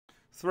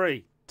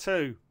3,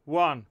 2,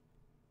 1,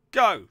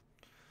 go!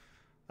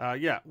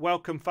 Yeah,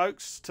 welcome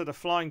folks to the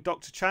Flying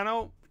Doctor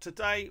channel.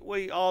 Today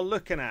we are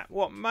looking at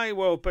what may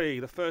well be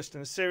the first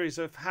in a series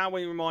of how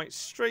we might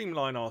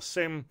streamline our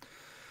sim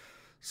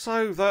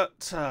so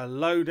that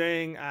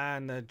loading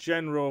and the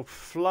general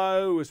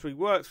flow as we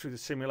work through the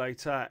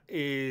simulator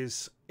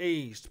is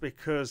eased,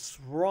 because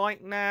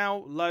right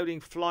now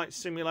loading Flight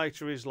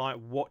Simulator is like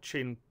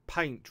watching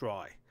paint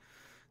dry.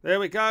 There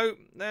we go,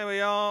 there we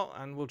are,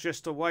 and we'll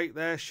just await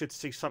there. Should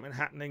see something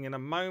happening in a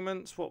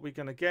moment. What we're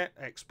going to get,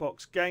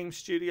 Xbox Game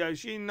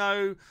Studios, you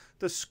know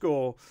the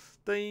score.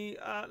 The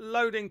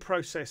loading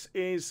process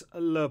is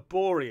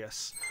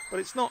laborious, but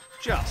it's not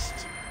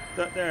just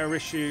that there are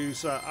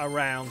issues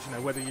around, you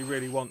know, whether you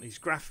really want these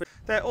graphics.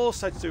 They're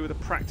also to do with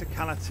the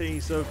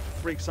practicalities of,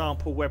 for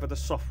example, whether the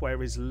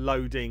software is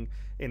loading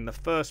in the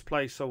first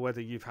place or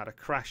whether you've had a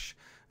crash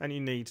and you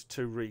need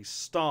to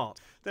restart.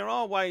 There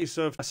are ways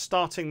of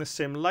starting the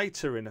sim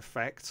later, in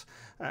effect.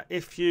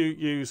 If you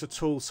use a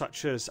tool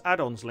such as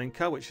Add-ons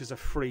Linker, which is a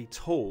free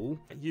tool,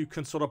 you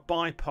can sort of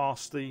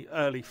bypass the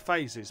early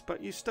phases,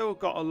 but you've still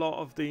got a lot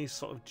of these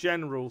sort of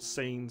general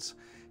scenes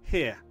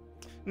here.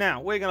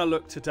 Now, we're going to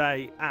look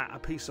today at a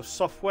piece of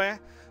software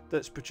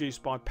that's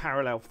produced by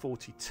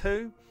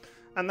Parallel42,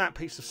 and that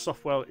piece of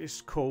software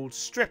is called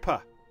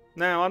Stripr.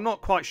 Now, I'm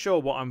not quite sure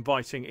what I'm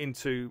inviting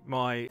into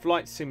my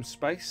flight sim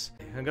space.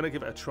 I'm going to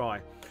give it a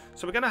try.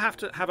 So we're going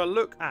to have a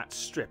look at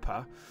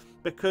Stripr,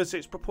 because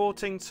it's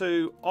purporting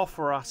to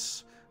offer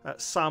us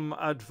some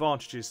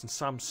advantages and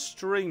some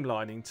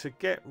streamlining to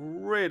get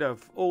rid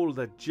of all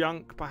the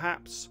junk,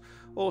 perhaps,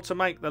 or to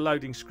make the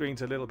loading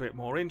screens a little bit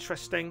more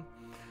interesting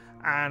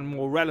and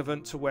more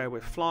relevant to where we're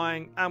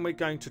flying, and we're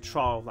going to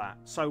trial that.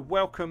 So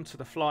welcome to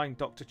the Flying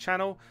Doctor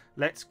channel.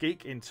 Let's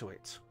geek into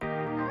it.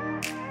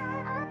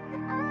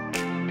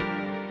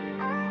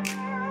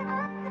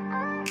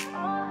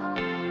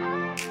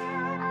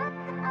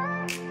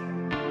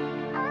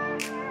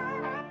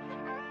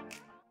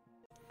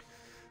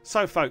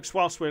 So folks,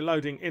 whilst we're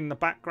loading in the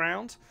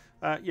background,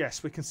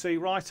 yes, we can see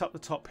right up the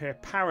top here,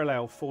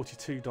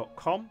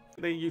 parallel42.com.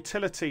 The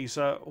utilities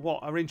are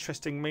what are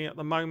interesting me at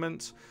the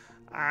moment,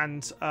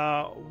 and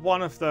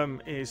one of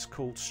them is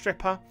called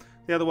Stripr.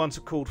 The other ones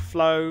are called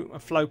Flow,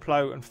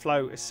 Flow and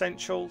Flow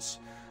Essentials.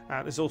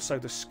 There's also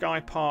the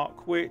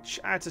Skypark, which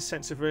adds a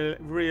sense of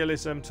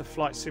realism to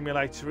Flight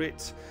Simulator.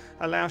 It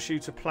allows you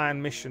to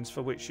plan missions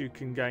for which you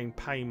can gain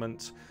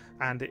payment,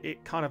 and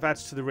it kind of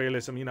adds to the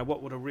realism. You know,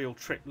 what would a real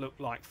trip look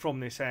like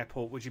from this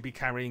airport? Would you be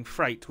carrying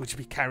freight? Would you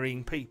be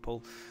carrying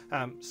people?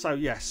 So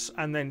yes,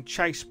 and then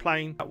Chase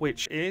Plane,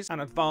 which is an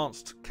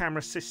advanced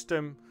camera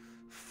system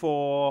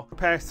for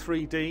Prepare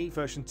 3D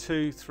version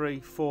 2, 3,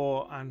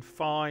 4 and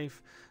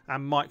 5,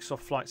 and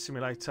Microsoft Flight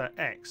Simulator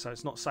X. So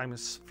it's not the same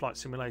as Flight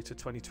Simulator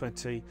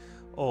 2020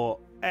 or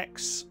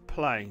X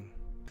Plane.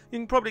 You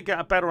can probably get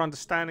a better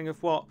understanding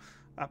of what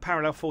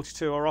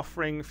Parallel42 are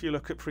offering if you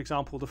look at, for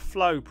example, the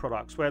Flow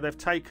products, where they've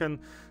taken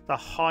the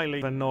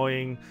highly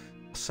annoying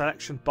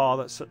selection bar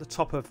that's at the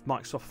top of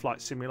Microsoft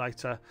Flight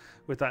Simulator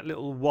with that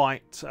little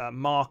white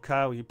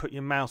marker where you put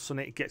your mouse on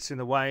it, it gets in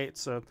the way.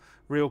 It's a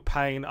real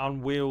pain,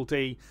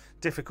 unwieldy,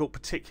 difficult,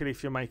 particularly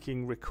if you're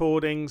making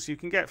recordings. You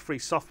can get free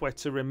software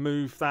to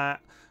remove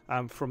that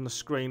from the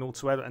screen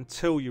altogether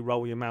until you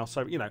roll your mouse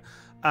over, you know.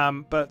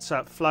 But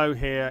Flow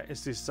here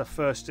is the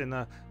first in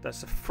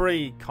that's a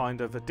free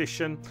kind of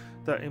edition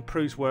that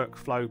improves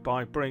workflow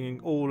by bringing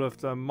all of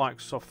the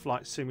Microsoft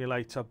Flight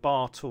Simulator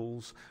bar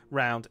tools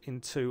round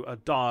into a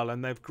dial,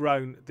 and they've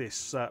grown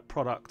this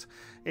product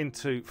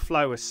into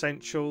Flow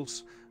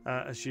Essentials,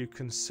 as you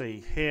can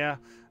see here,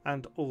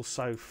 and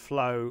also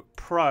Flow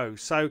Pro.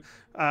 So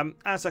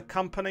as a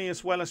company,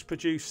 as well as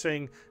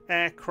producing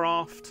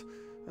aircraft,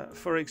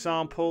 for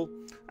example,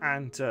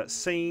 and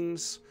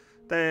scenes,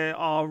 they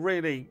are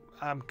really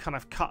kind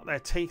of cut their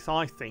teeth,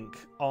 I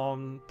think,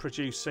 on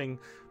producing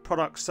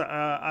products that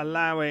are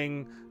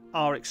allowing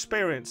our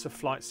experience of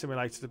Flight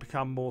Simulator to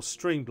become more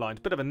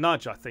streamlined. Bit of a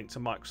nudge, I think, to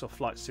Microsoft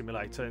Flight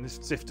Simulator, and it's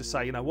as if to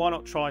say, you know, why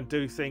not try and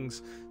do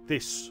things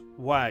this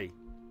way?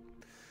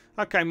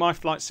 Okay, my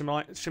Flight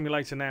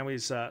Simulator now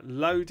is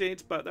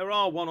loaded, but there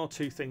are one or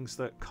two things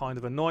that kind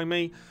of annoy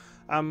me.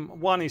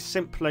 One is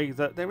simply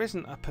that there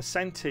isn't a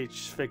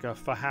percentage figure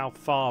for how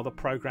far the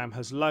program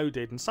has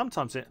loaded, and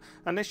sometimes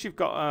unless you've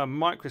got a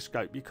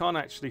microscope, you can't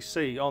actually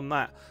see on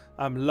that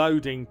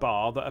loading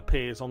bar that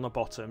appears on the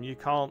bottom. You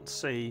can't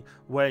see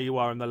where you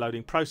are in the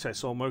loading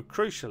process, or more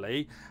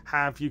crucially,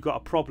 have you got a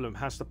problem?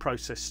 Has the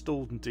process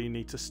stalled, and do you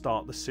need to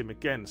start the sim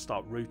again,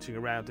 start rooting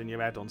around in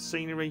your add-on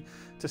scenery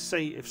to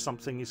see if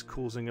something is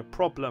causing a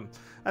problem?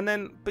 And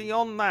then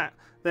beyond that,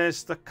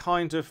 there's the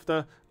kind of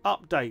the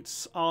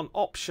updates aren't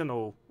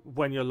optional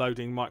when you're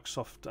loading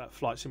Microsoft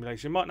Flight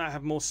Simulator. You might not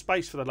have more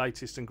space for the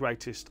latest and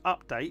greatest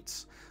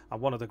updates. And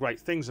one of the great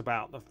things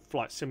about the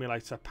Flight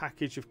Simulator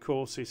package, of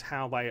course, is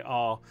how they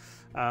are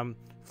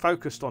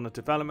focused on a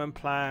development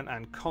plan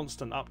and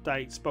constant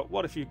updates. But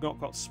what if you've not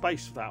got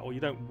space for that, or you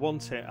don't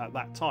want it at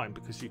that time,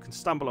 because you can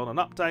stumble on an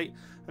update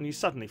and you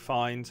suddenly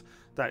find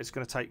that it's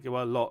going to take you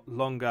a lot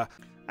longer.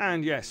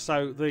 And yes,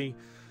 so the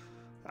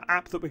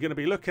app that we're going to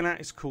be looking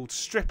at is called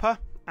Stripr,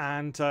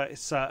 and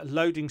it's a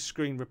loading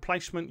screen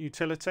replacement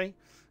utility.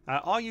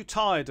 Are you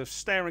tired of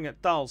staring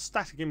at dull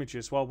static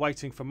images while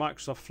waiting for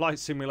Microsoft Flight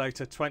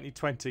Simulator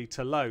 2020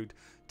 to load?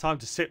 Time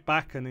to sit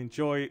back and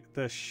enjoy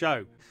the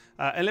show.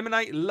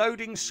 Eliminate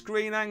loading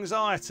screen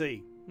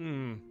anxiety.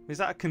 Is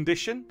that a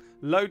condition?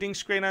 Loading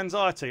screen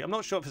anxiety. I'm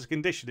not sure if it's a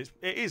condition.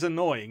 It is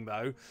annoying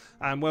though.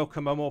 And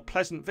welcome a more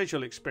pleasant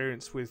visual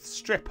experience with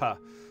Stripr,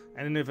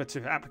 an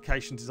innovative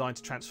application designed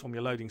to transform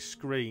your loading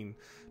screen.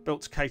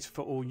 Built to cater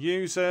for all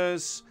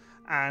users.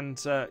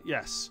 And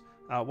yes,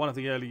 one of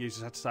the early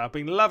users had to say, I've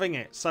been loving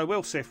it. So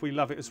we'll see if we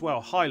love it as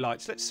well.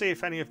 Highlights. Let's see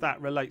if any of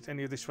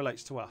this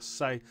relates to us.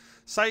 So,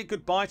 say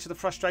goodbye to the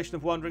frustration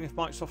of wondering if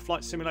Microsoft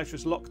Flight Simulator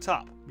is locked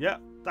up. Yeah,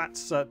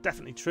 that's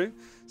definitely true.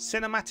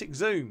 Cinematic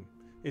zoom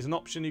is an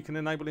option you can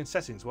enable in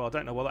settings. Well, I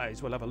don't know what that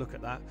is. We'll have a look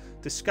at that.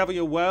 Discover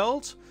your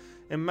world.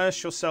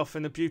 Immerse yourself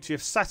in the beauty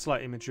of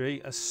satellite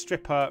imagery as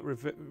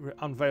Stripr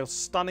unveils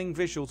stunning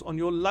visuals on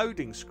your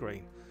loading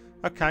screen.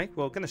 Okay,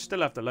 well, we're going to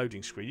still have the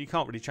loading screen. You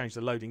can't really change the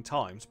loading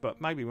times,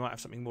 but maybe we might have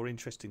something more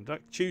interesting.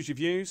 Choose your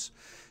views.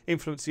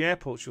 Influence the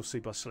airports you'll see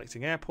by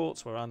selecting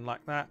airports. We're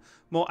unlike that.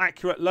 More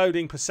accurate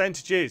loading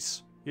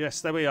percentages.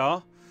 Yes, there we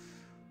are.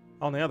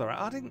 On the other,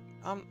 I didn't.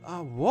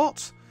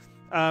 What?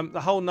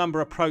 The whole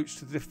number approach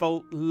to the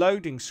default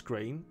loading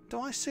screen.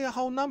 Do I see a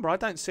whole number? I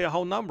don't see a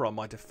whole number on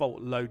my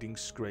default loading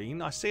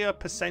screen. I see a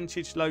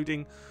percentage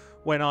loading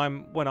when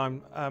I've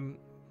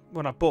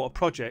bought a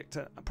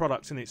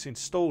product and it's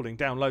installing,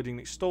 downloading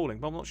and installing,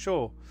 but I'm not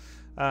sure.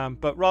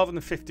 But rather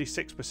than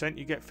 56%,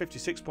 you get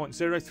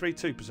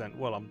 56.032%.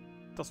 Well,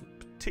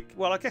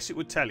 well, I guess it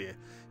would tell you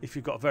if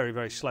you've got a very,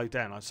 very slow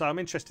download. So I'm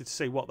interested to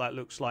see what that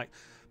looks like.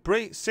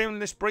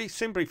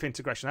 SimBrief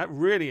integration, that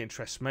really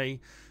interests me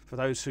for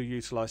those who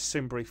utilize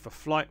SimBrief for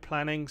flight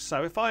planning.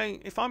 So if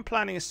I'm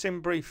planning a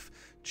SimBrief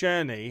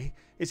journey,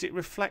 is it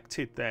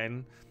reflected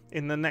then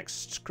in the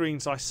next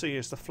screens I see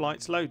as the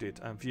flight's loaded?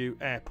 And view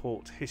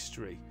airport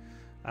history.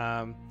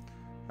 Oh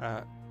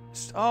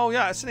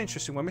yeah, that's an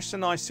interesting one. Mr.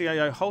 Nice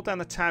CAO, hold down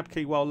the tab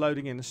key while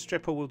loading in. The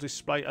Stripr will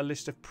display a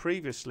list of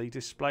previously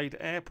displayed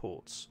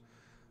airports.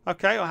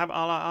 Okay,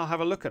 I'll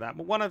have a look at that.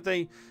 But one of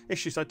the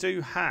issues I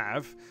do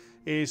have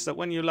is that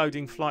when you're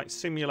loading Flight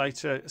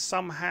Simulator,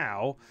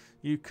 somehow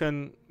you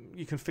can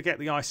forget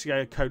the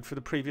ICAO code for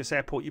the previous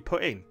airport you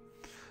put in.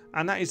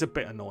 And that is a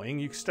bit annoying.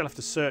 You still have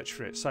to search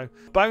for it. So,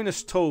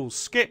 bonus tools,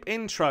 skip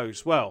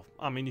intros. Well,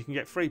 I mean, you can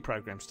get free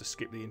programs to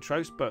skip the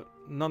intros, but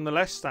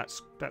nonetheless,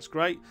 that's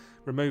great.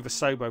 Remove a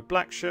Sobo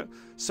black shirt.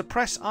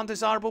 Suppress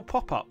undesirable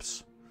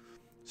pop-ups.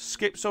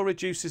 Skips or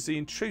reduces the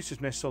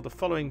intrusiveness of the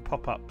following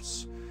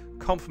pop-ups.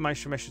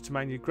 Confirmation measure to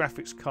menu,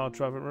 graphics card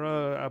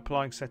driver,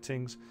 applying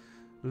settings.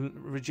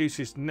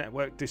 Reduces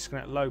network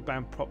disconnect, low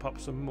band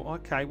pop-ups and more.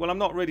 Okay, well, I'm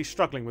not really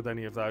struggling with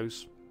any of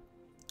those.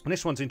 And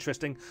this one's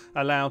interesting.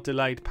 Allow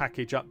delayed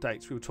package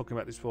updates. We were talking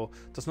about this before.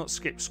 Does not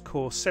skip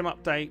core sim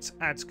updates.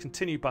 Adds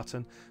continue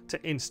button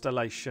to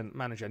installation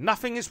manager.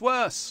 Nothing is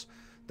worse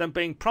than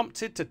being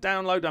prompted to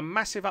download a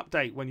massive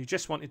update when you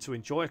just wanted to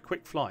enjoy a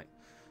quick flight.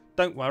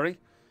 Don't worry,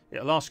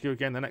 it'll ask you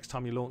again the next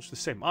time you launch the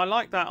sim. I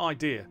like that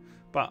idea,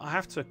 but I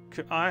have to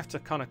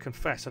kind of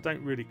confess I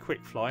don't really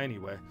quick fly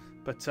anywhere.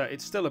 But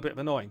it's still a bit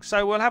annoying.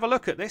 So we'll have a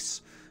look at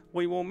this.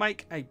 We will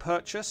make a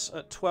purchase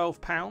at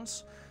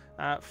 £12.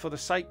 For the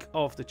sake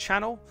of the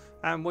channel,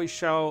 and we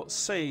shall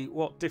see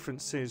what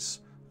differences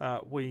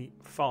we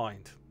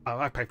find.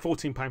 I paid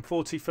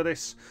 £14.40 for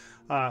this,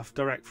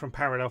 direct from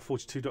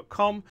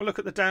Parallel42.com. We'll look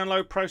at the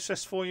download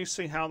process for you,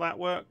 see how that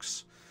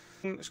works.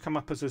 It's come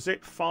up as a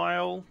zip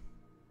file.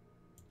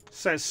 It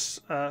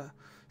says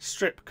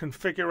strip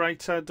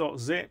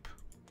configurator.zip.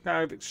 Now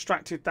I've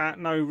extracted that,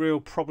 no real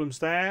problems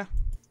there.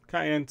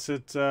 Okay,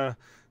 entered the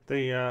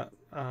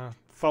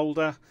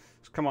folder.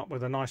 It's come up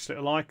with a nice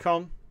little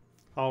icon.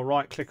 I'll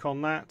right click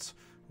on that,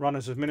 run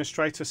as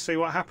administrator, see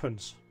what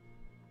happens.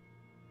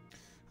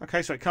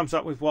 Okay, so it comes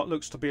up with what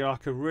looks to be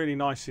like a really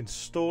nice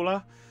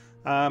installer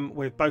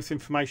with both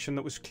information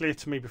that was clear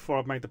to me before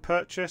I made the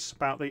purchase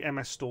about the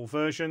MS Store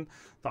version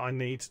that I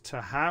need to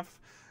have,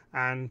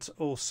 and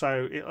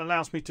also it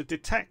allows me to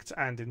detect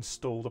and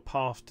install the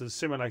path to the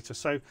simulator.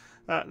 So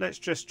let's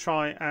just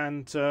try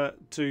and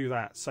do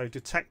that. So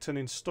detect and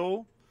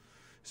install.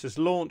 It says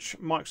launch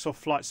Microsoft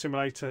Flight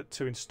Simulator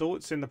to install.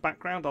 It's in the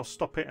background. I'll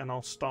stop it and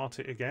I'll start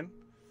it again.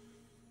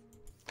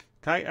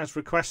 Okay, as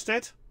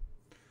requested.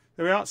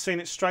 There we are, seeing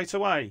it straight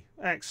away.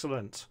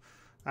 Excellent.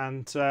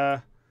 And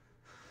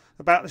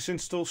about this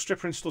install,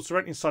 Stripr installs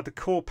directly inside the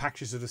core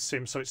packages of the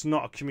sim, so it's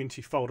not a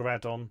community folder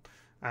add-on.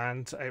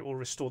 and it will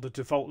restore the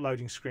default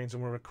loading screens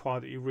and will require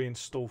that you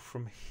reinstall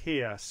from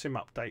here. Sim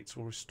updates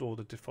will restore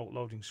the default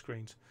loading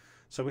screens.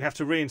 So we have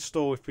to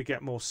reinstall if we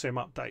get more sim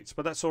updates,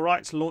 but that's all right.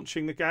 It's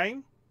launching the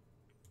game.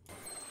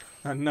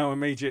 And no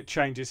immediate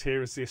changes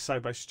here as the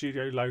Asobo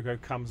Studio logo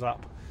comes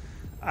up.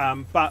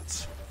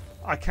 But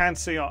I can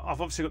see I've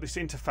obviously got this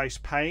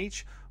interface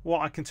page.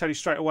 What I can tell you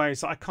straight away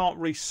is that I can't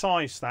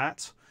resize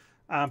that,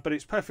 but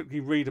it's perfectly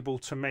readable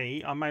to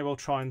me. I may well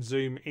try and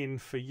zoom in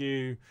for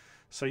you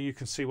so you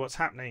can see what's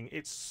happening.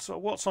 It's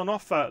what's on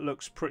offer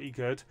looks pretty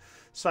good.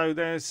 So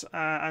there's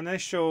an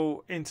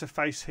initial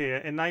interface here,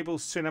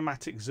 enables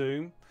cinematic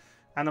zoom,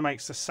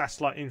 animates the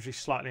satellite imagery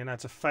slightly and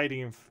adds a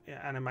fading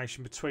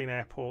animation between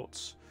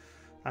airports.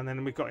 And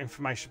then we've got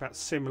information about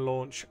sim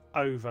launch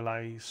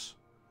overlays.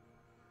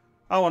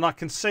 Oh, and I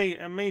can see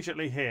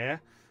immediately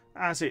here,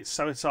 as it's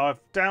so I've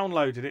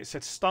downloaded it. It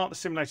said start the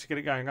simulator, get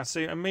it going. I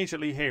see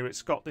immediately here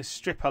it's got this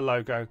Stripr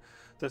logo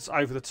that's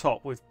over the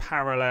top with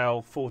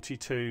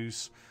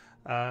Parallel42's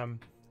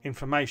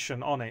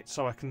information on it,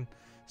 so I can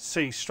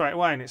see straight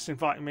away. And it's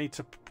inviting me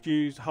to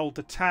hold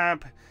the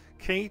tab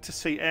key to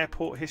see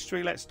airport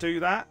history. Let's do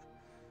that.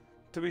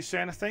 Do we see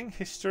anything?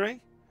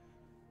 History.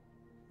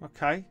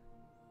 Okay.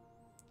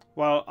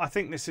 Well, I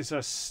think this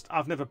is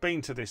I've never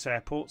been to this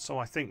airport, so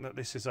I think that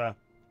this is a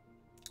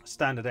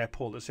standard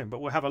airport that's in, but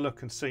we'll have a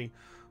look and see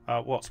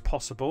what's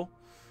possible.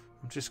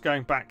 I'm just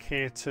going back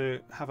here to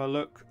have a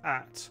look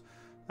at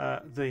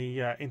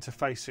the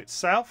interface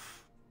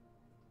itself.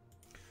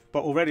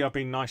 But already I've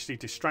been nicely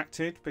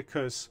distracted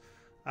because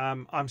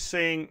I'm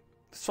seeing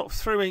sort of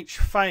through each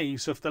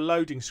phase of the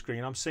loading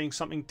screen, I'm seeing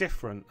something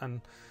different. And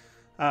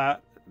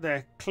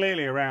they're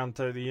clearly around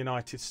the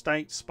United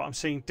States, but I'm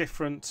seeing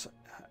different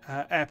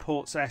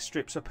airports,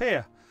 airstrips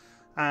appear,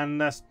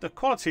 and the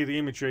quality of the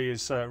imagery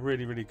is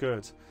really, really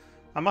good.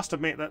 I must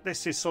admit that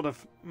this is sort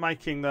of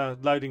making the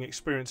loading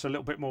experience a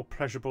little bit more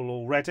pleasurable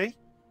already.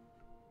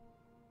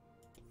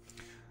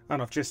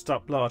 And I've just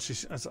upsized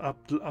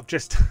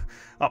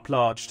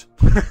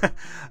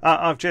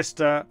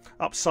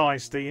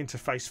the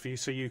interface for you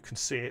so you can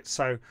see it.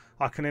 So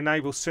I can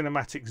enable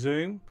cinematic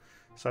zoom,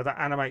 so that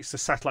animates the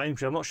satellite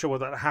imagery. I'm not sure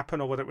whether that would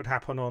happen or whether it would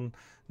happen on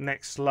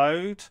next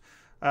load.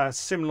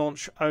 Sim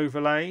launch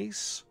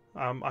overlays.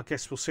 I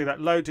guess we'll see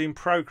that. Load in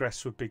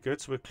progress would be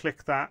good, so we'll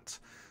click that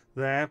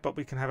there. But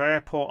we can have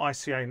airport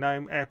ICA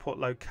name, airport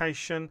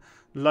location,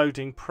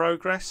 loading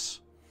progress,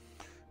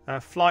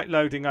 flight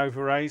loading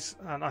overlays,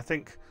 and I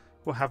think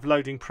we'll have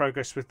loading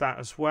progress with that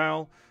as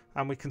well.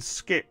 And we can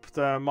skip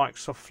the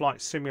Microsoft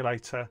Flight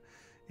Simulator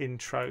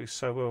intro,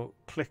 so we'll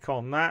click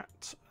on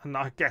that, and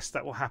I guess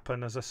that will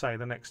happen, as I say,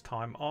 the next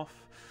time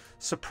off.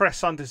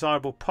 Suppress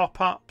undesirable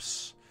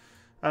pop-ups.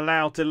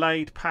 Allow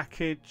delayed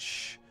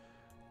package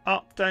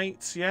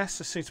updates. Yes,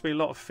 there seems to be a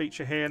lot of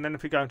feature here. And then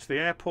if we go into the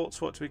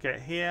airports, what do we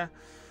get here?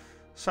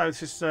 So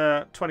this is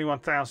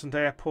 21,000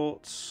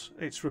 airports.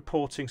 It's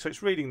reporting, so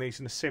it's reading these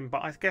in the sim,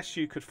 but I guess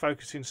you could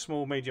focus in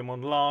small, medium,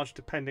 on large,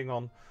 depending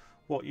on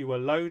what you were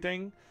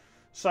loading.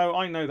 So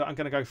I know that I'm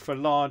going to go for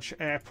large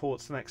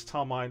airports the next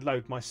time I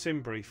load my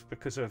SimBrief,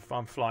 because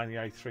I'm flying the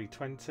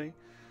A320.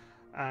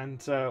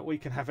 And we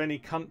can have any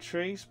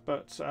countries,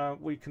 but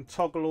we can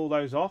toggle all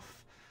those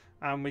off.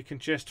 And we can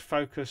just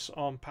focus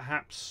on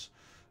perhaps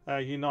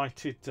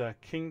United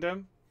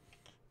Kingdom.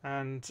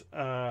 And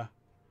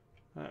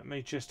let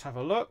me just have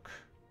a look.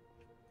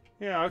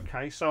 Yeah,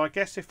 okay. So I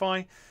guess if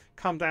I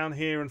come down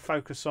here and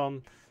focus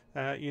on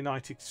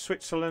United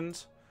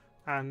Switzerland,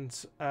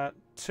 and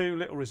two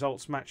little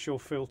results match your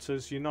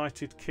filters.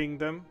 United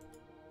Kingdom.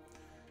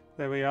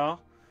 There we are.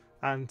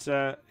 And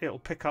it'll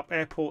pick up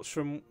airports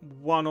from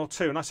 1 or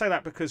 2. And I say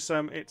that because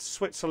it's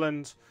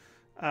Switzerland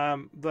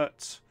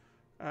that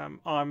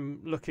I'm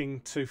looking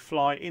to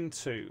fly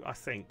into, I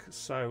think.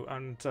 So,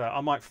 and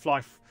I might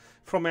fly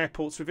from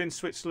airports within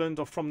Switzerland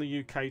or from the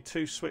UK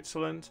to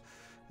Switzerland.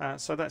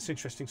 So that's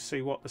interesting to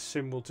see what the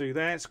sim will do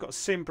there. It's got a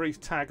SimBrief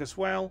tag as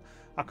well.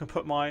 I can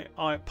put my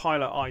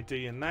pilot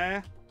ID in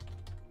there.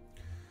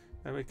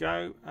 There we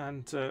go,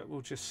 and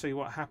we'll just see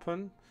what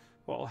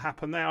will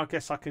happen there. I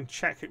guess I can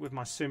check it with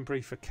my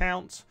SimBrief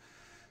account.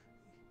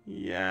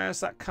 Yeah, is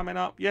that coming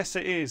up? Yes,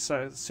 it is.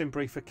 So the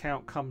SimBrief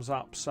account comes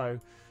up, so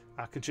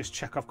I can just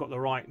check I've got the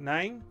right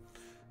name.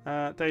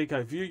 There you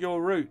go. View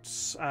your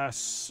routes.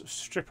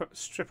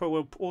 Stripr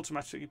will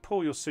automatically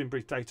pull your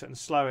SimBrief data and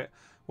slow it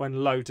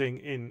when loading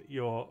in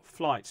your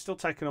flight. Still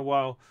taking a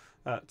while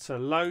to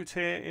load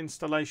here.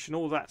 Installation,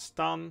 all that's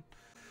done.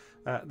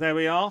 There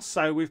we are.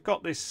 So we've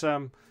got this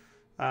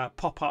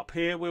pop up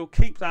here. We'll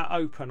keep that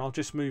open. I'll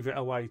just move it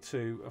away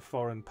to a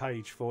foreign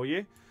page for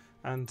you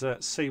and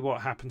see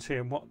what happens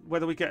here, and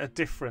whether we get a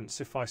difference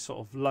if I sort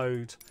of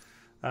load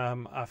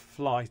a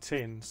flight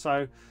in.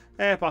 So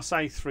Airbus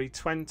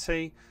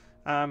A320.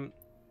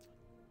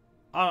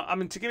 I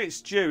mean, to give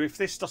its due, if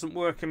this doesn't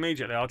work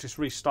immediately, I'll just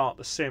restart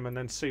the sim and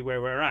then see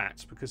where we're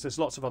at, because there's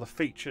lots of other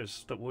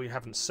features that we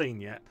haven't seen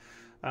yet.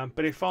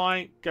 But if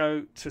I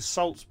go to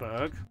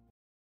Salzburg,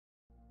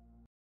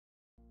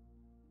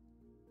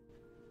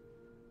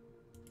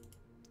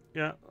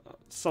 Yeah,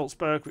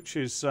 Salzburg, which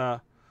is,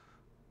 and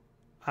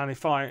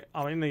if I'm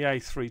in the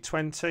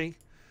A320,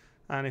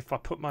 and if I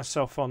put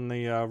myself on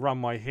the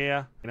runway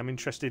here, and I'm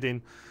interested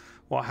in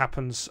what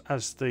happens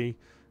as the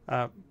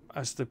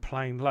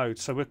plane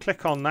loads. So we'll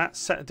click on that,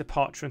 set a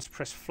departure, and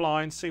press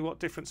fly, and see what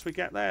difference we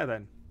get there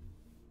then.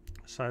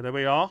 So there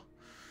we are.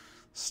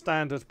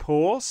 Standard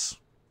pause.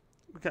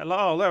 We get,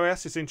 oh, there,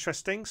 this is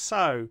interesting.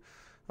 So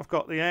I've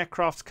got the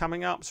aircraft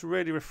coming up. It's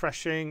really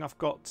refreshing. I've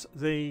got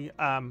the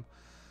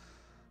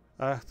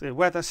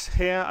weather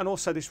here, and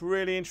also this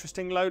really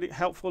interesting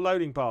helpful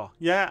loading bar.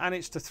 Yeah, and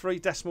it's to 3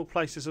 decimal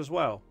places as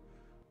well,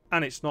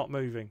 and it's not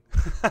moving.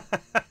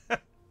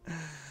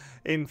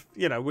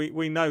 You know,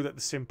 we know that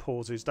the sim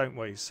pauses, don't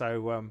we?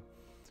 So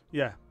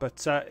yeah,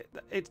 but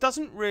it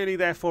doesn't really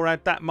therefore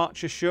add that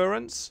much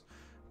assurance,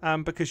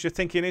 because you're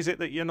thinking, is it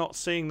that you're not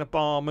seeing the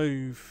bar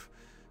move?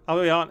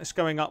 Oh, we aren't. It's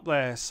going up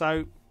there.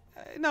 So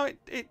no,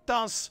 it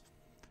does.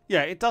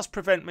 Yeah, it does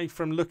prevent me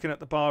from looking at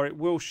the bar. It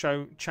will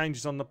show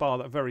changes on the bar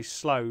that are very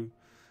slow,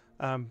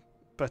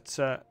 but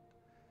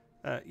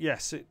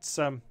yes,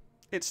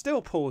 it's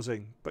still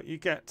pausing, but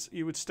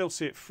you would still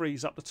see it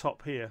freeze up the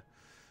top here.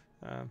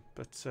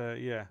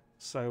 Yeah,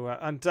 so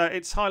and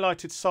it's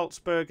highlighted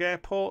Salzburg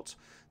Airport.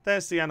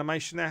 There's the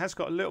animation there. It has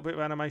got a little bit of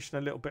animation,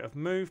 a little bit of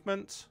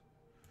movement,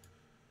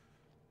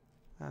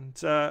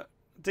 and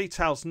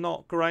details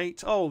not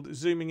great. Oh,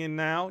 zooming in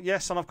now.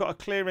 Yes, and I've got a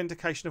clear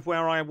indication of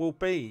where I will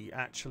be,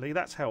 actually.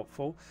 That's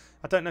helpful.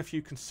 I don't know if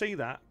you can see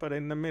that, but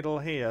in the middle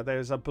here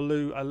there's a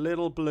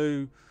little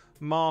blue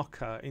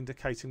marker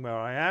indicating where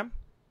I am,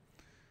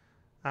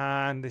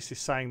 and this is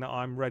saying that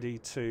I'm ready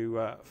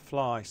to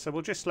fly. So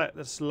we'll just let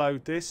us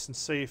load this and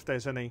see if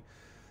there's any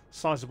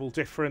sizable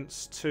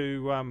difference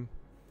to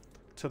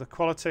the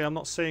quality. I'm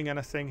not seeing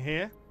anything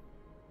here,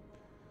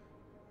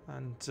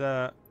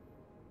 and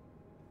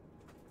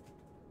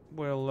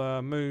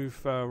we'll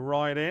move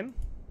right in,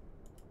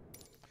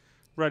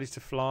 ready to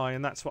fly,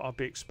 and that's what I'll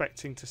be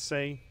expecting to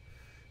see.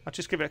 I'll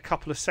just give it a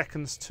couple of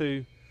seconds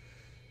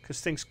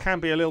because things can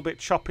be a little bit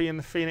choppy in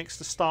the Phoenix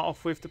to start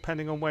off with,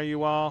 depending on where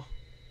you are,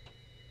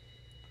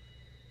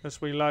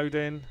 as we load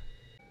in.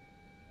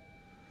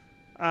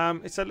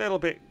 It's a little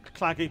bit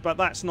claggy, but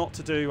that's not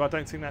to do, I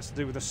don't think that's to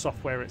do with the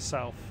software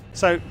itself.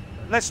 So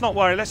let's not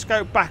worry, let's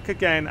go back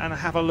again and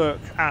have a look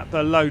at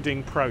the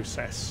loading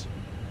process.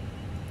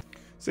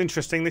 It's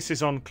interesting, this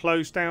is on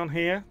close down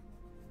here.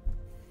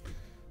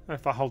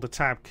 If I hold the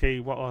tab key,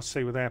 what I'll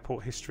see with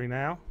airport history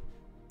now.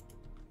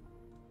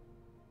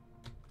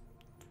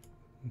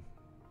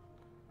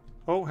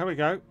 Oh, here we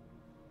go.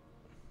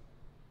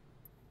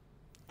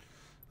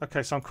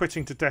 Okay, so I'm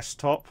quitting to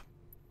desktop.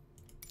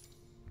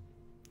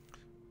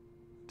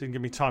 Didn't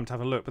give me time to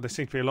have a look, but there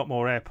seem to be a lot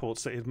more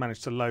airports that it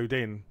managed to load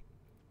in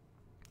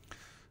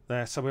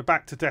there. So we're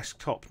back to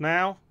desktop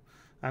now,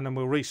 and then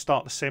we'll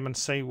restart the sim and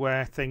see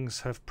where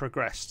things have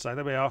progressed. So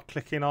there we are,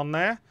 clicking on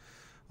there.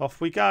 Off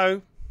we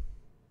go.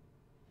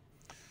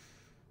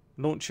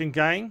 Launching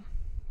game.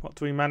 What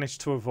do we manage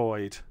to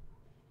avoid?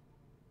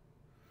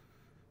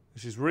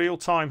 This is real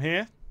time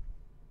here.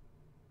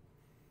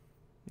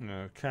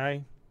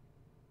 Okay.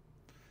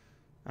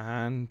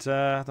 And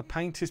the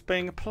paint is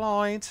being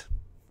applied.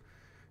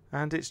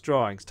 And it's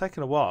drying. It's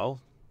taken a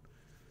while.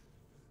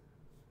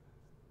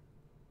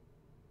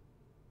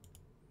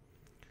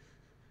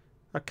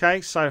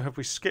 Okay, so have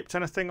we skipped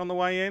anything on the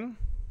way in?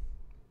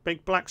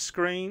 Big black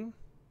screen.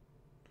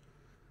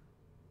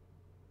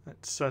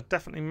 It's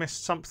definitely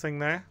missed something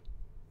there.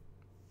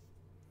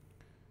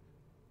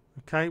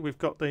 Okay, we've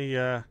got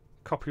the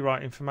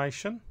copyright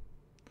information.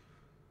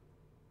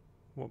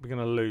 What we're going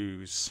to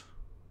lose?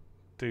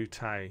 Do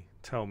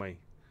tell me.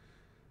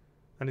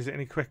 And is it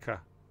any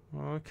quicker?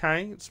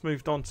 Okay, it's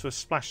moved on to a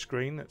splash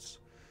screen. It's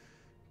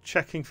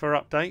checking for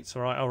updates.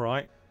 All right, all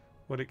right.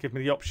 Would it give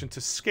me the option to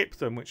skip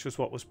them, which was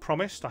what was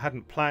promised? I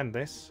hadn't planned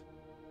this.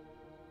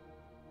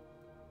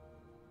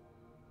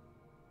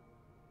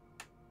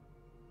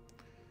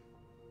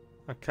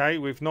 Okay,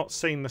 we've not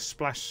seen the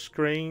splash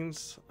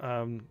screens,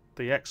 the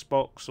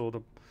Xbox or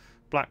the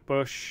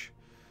Blackbush.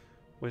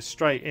 We're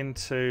straight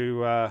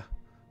into a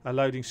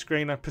loading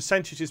screen. A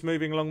percentage is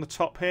moving along the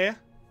top here.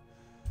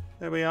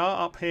 There we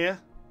are, up here.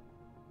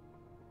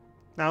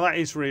 Now that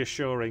is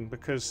reassuring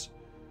because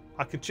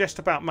I could just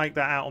about make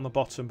that out on the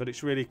bottom, but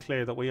it's really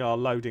clear that we are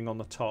loading on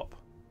the top.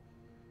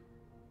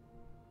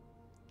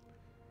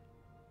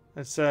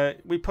 It's,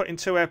 we put in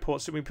 2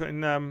 airports, and we put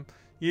in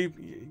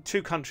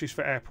 2 countries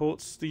for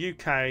airports, the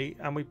UK,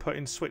 and we put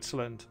in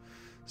Switzerland.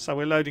 So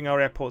we're loading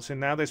our airports in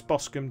now. There's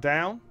Boscombe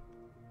Down,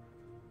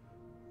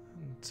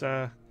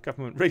 and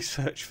government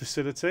research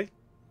facility,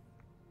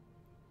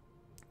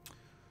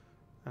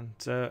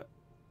 and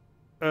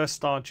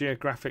Erstar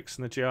Geographics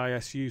and the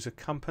GIS user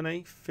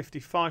company.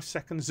 55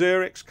 seconds.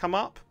 Zurich's come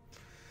up.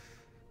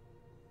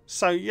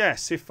 So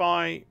yes, if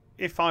I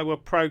were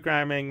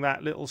programming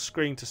that little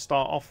screen to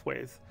start off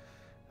with,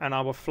 and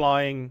I were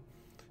flying,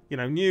 you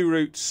know, new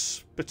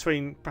routes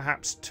between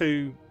perhaps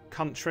 2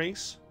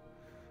 countries,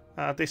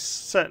 this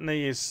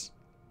certainly is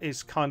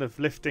is kind of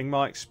lifting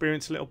my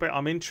experience a little bit.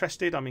 I'm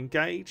interested, I'm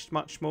engaged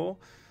much more.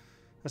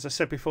 As I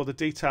said before, the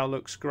detail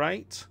looks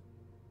great.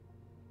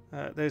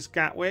 There's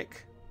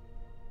Gatwick.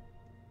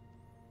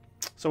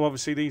 So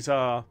obviously these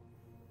are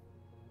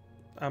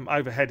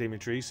overhead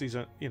imageries. These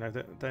are, you know,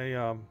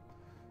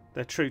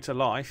 they're true to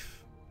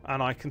life,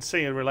 and I can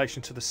see in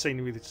relation to the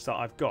scenery that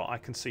I've got, I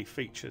can see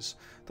features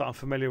that I'm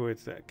familiar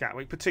with at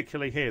Gatwick,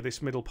 particularly here,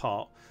 this middle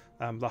part,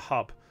 the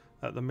hub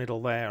at the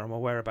middle there. I'm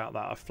aware about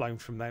that. I've flown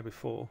from there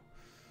before.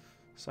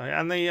 So,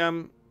 and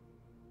the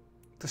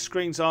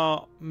screens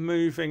are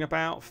moving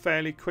about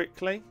fairly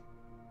quickly.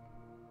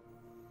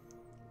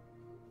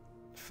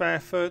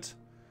 Fairford,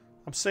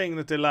 I'm seeing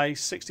the delay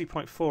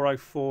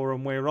 60.404,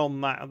 and we're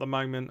on that at the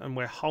moment, and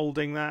we're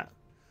holding that.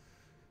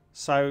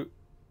 So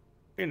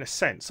in a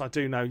sense, I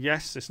do know,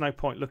 yes, there's no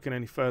point looking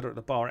any further at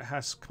the bar. It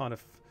has kind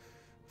of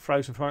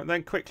frozen from it.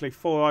 Then quickly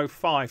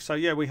 405. So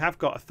yeah, we have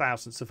got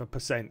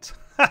 0.1%.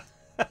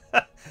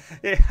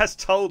 It has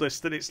told us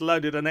that it's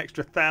loaded an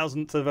extra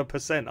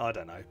 0.1%. I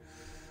don't know,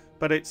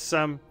 but it's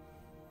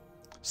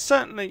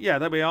certainly, yeah,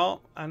 there we are,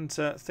 and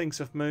things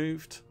have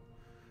moved.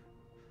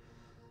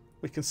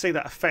 We can see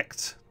that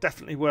effect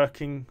definitely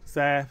working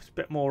there. It's a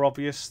bit more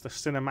obvious, the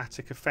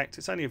cinematic effect.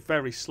 It's only a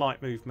very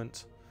slight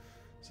movement.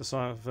 It's a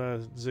sort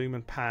of zoom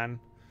and pan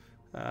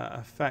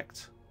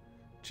effect.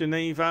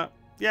 Geneva,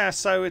 yeah.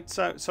 So it's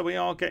so we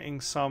are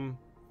getting some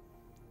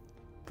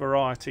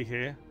variety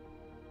here,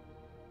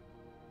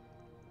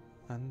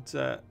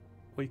 and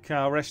we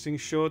can rest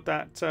assured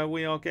that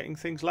we are getting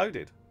things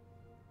loaded.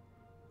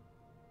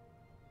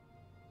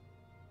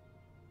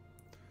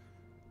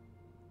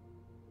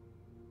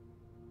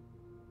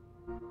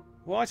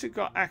 Why has it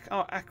got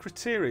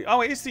Akrotiri?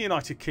 Oh, it is the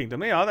United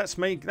Kingdom. Yeah, that's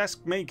me.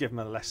 That's me giving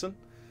them a lesson.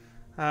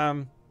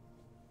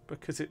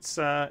 Because it's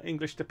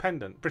English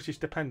dependent, British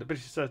dependent,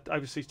 British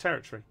overseas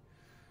territory.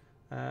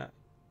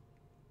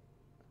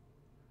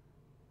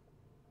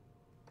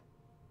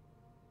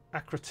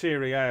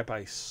 Akrotiri Air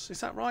Base.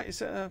 Is that right?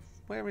 Is it?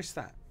 Where is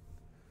that?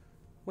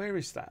 Where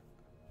is that?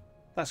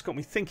 That's got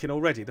me thinking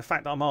already. The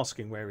fact that I'm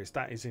asking where is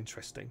that is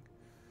interesting.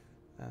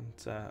 And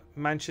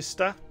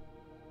Manchester.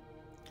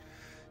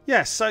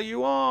 Yes, so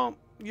you are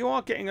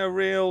getting a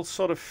real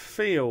sort of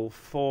feel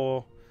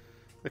for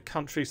the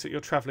countries that you're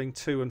travelling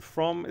to and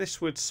from.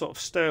 This would sort of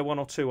stir one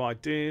or two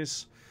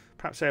ideas,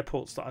 perhaps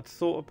airports that I'd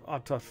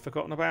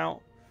forgotten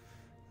about.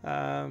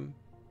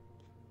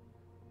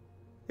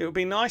 It would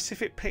be nice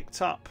if it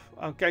picked up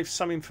and gave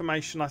some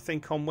information, I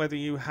think, on whether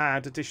you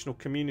had additional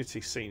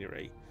community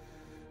scenery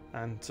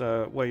and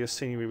where your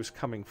scenery was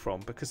coming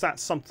from, because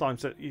that's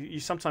sometimes that you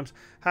sometimes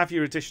have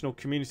your additional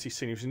community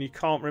sceneries and you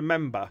can't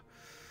remember.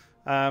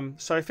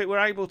 So if it were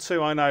able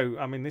to,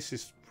 I mean, this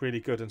is really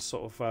good and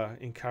sort of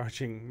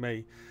encouraging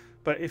me,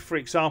 but if, for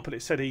example,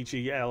 it said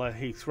EGL at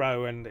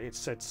Heathrow and it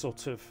said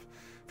sort of,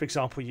 for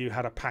example, you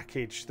had a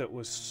package that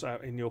was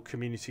in your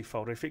community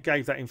folder, if it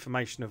gave that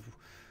information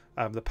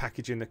of the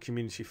package in the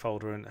community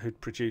folder and who'd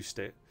produced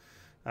it,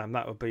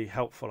 that would be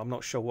helpful. I'm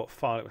not sure what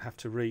file it would have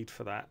to read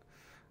for that.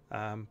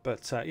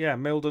 But yeah,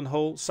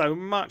 Mildenhall, so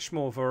much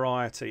more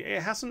variety.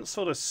 It hasn't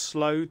sort of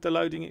slowed the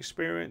loading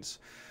experience,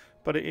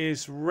 but it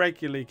is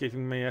regularly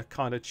giving me a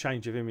kind of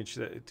change of image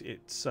that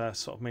it's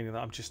sort of meaning that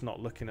I'm just not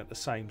looking at the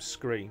same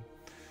screen.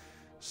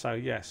 So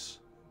yes,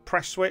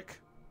 Prestwick.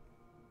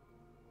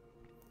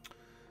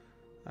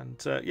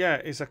 And yeah,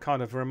 it's a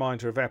kind of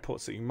reminder of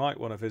airports that you might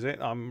want to visit.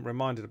 I'm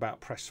reminded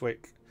about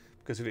Prestwick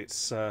because of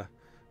its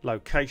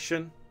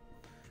location.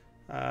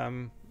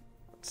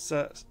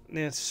 It's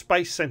near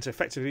Space Centre,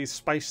 effectively the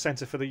Space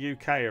Centre for the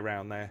UK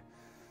around there,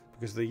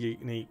 because of the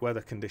unique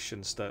weather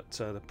conditions that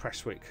the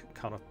Prestwick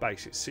kind of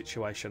base, its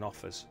situation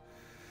offers.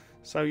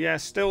 So yeah,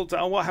 still,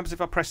 what happens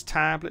if I press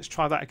tab? Let's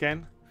try that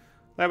again.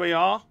 There we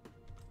are.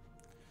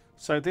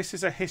 So this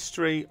is a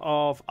history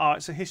of,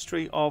 it's a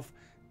history of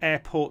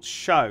airports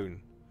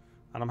shown,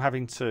 and I'm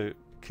having to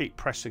keep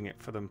pressing it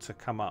for them to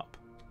come up.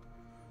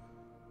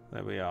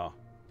 There we are.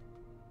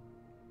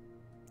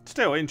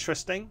 Still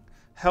interesting,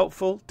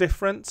 helpful,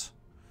 different.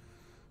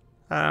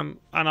 And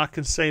I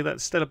can see that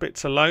it's still a bit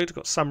to load.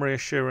 Got some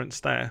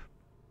reassurance there.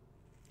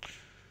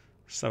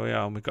 So we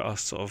are, and we've got a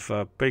sort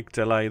of big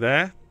delay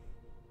there.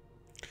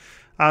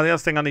 The other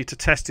thing I need to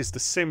test is the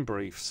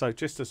SimBrief. So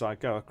just as I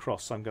go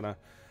across, I'm going to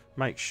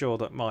make sure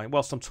that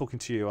whilst I'm talking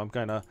to you, I'm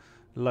going to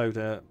load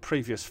a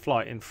previous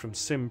flight in from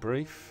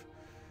SimBrief,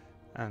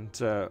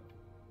 and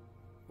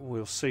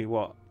we'll see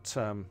what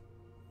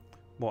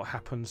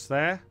happens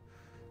there.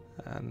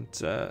 And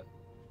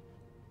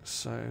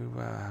so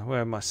where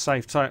am I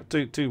saved?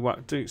 Do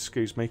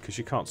excuse me, because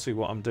you can't see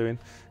what I'm doing.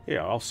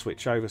 Yeah, I'll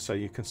switch over so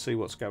you can see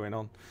what's going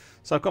on.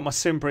 So I've got my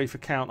SimBrief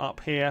account up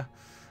here,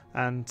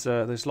 and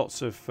there's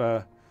lots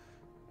of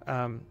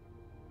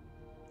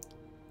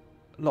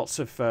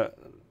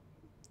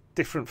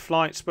different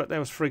flights, but there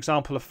was, for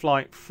example, a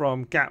flight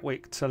from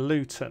Gatwick to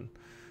Luton,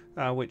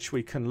 which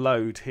we can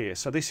load here.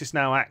 So this is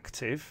now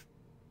active.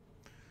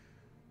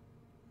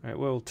 It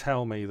will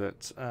tell me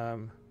that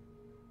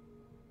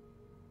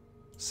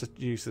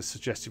use the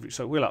suggested route,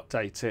 so we'll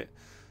update it.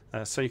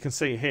 So you can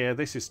see here,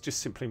 this is just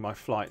simply my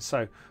flight.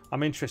 So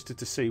I'm interested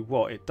to see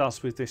what it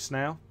does with this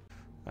now.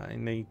 I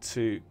need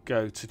to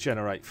go to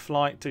generate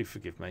flight. Do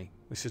forgive me.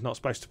 This is not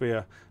supposed to be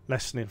a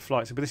lesson in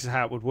flight, but this is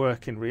how it would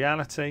work in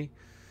reality.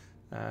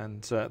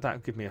 And that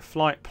would give me a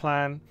flight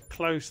plan.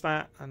 Close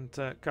that and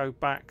go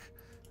back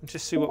and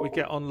just see what we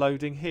get on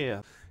loading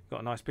here.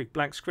 Got a nice big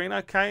blank screen.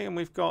 Okay, and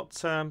we've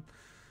got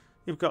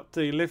you've got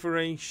the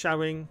livery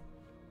showing,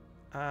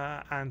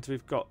 and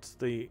we've got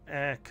the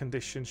air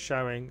condition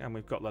showing, and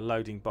we've got the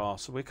loading bar.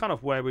 So we're kind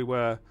of where we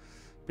were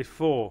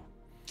before,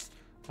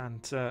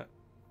 and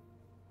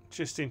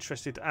just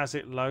interested as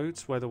it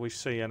loads whether we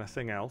see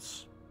anything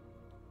else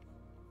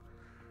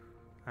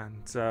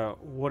and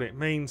what it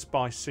means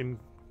by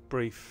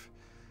SimBrief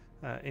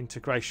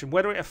integration,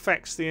 whether it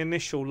affects the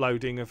initial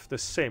loading of the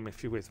sim.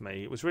 If you're with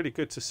me, it was really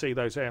good to see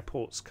those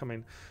airports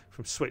coming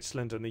from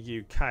Switzerland and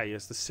the UK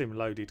as the sim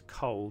loaded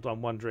cold.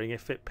 I'm wondering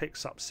if it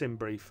picks up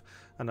SimBrief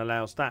and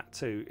allows that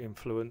to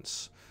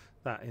influence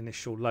that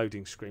initial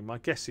loading screen. My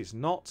guess is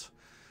not.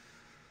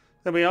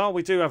 There we are.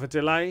 We do have a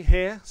delay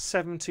here,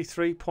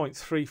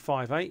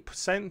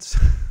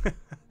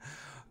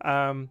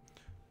 73.358%.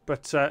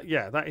 But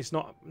yeah, that is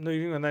not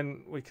moving. And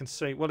then we can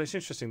see, well, it's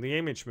interesting, the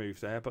image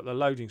moved there, but the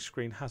loading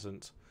screen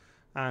hasn't.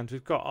 And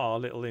we've got our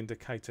little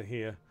indicator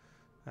here.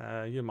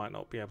 You might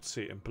not be able to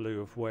see it in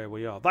blue of where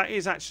we are. That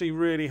is actually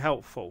really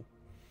helpful.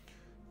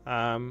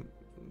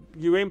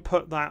 You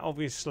input that,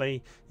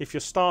 obviously, if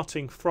you're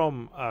starting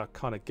from a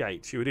kind of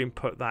gate, you would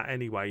input that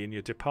anyway in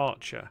your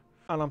departure.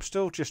 And I'm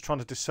still just trying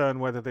to discern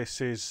whether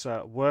this is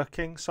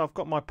working. So I've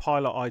got my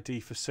pilot ID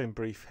for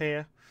SimBrief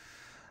here.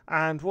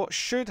 And what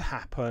should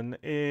happen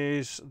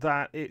is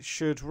that it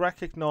should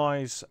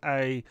recognize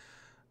a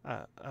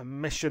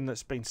mission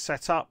that's been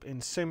set up in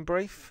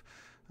SimBrief,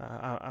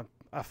 a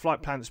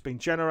flight plan that's been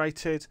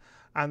generated,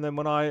 and then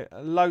when I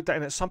load that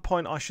in, at some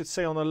point I should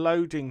see on the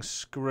loading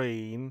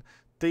screen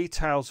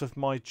details of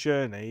my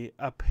journey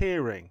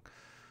appearing.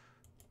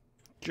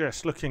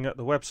 Just looking at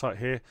the website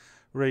here,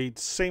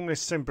 reads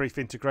seamless SimBrief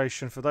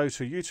integration for those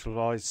who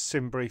utilize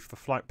SimBrief for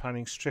flight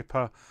planning.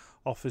 Stripr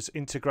offers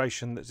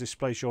integration that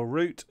displays your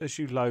route as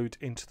you load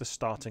into the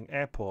starting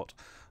airport.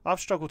 I've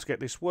struggled to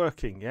get this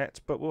working yet,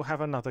 but we'll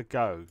have another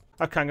go.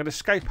 Okay, I'm going to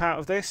escape out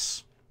of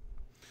this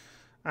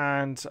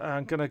and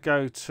I'm going to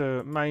go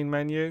to main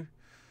menu.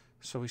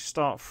 So we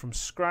start from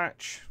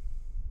scratch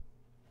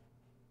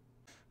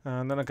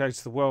and then I go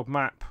to the world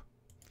map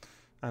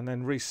and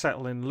then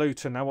resettle in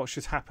Luton. Now what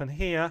should happen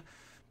here,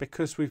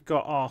 because we've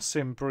got our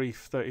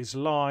SimBrief that is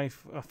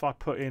live, if I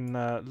put in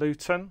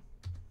Luton,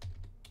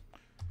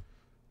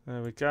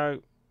 there we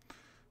go.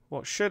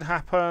 What should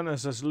happen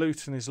as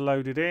Luton is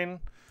loaded in,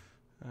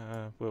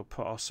 we'll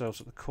put ourselves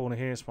at the corner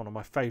here. It's one of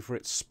my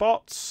favourite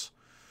spots.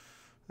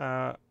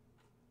 And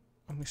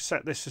we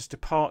set this as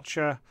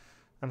departure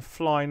and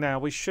fly now.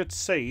 We should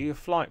see a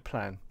flight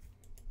plan.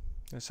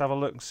 Let's have a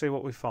look and see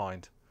what we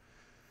find.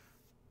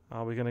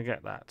 Are we going to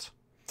get that?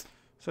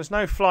 So there's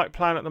no flight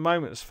plan at the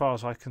moment as far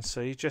as I can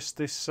see, just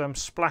this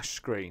splash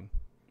screen.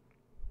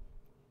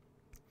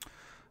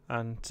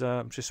 And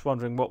I'm just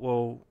wondering what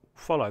will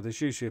follow. There's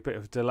usually a bit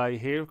of a delay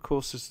here, of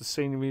course, as the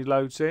scenery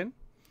loads in.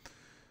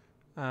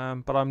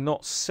 But I'm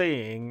not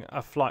seeing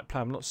a flight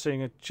plan. I'm not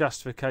seeing a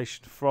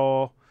justification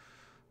for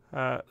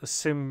the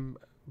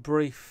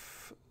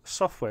SimBrief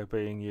software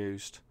being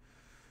used.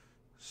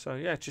 So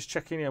yeah, just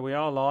checking. Here we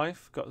are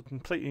live. Got a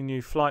completely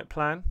new flight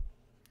plan.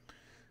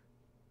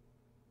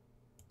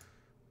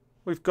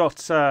 We've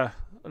got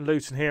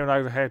Luton here, an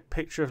overhead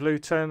picture of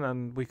Luton,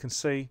 and we can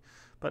see,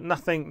 but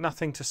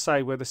nothing to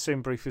say whether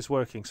SimBrief is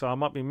working. So I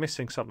might be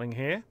missing something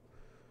here.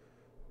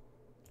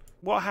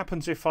 What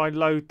happens if I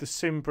load the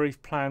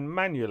SimBrief plan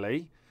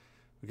manually?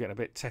 We're getting a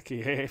bit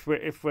techie here. If we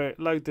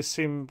load the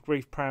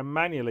SimBrief plan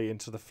manually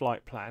into the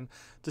flight plan,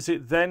 does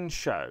it then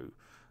show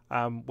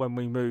when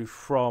we move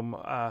from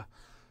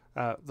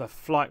the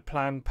flight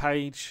plan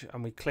page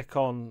and we click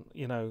on,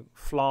 you know,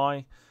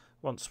 fly?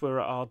 Once we're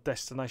at our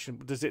destination,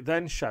 does it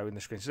then show in the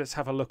screen? So let's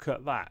have a look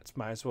at that.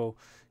 May as well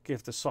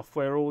give the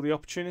software all the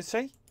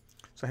opportunity.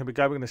 So here we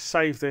go. We're going to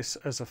save this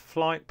as a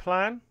flight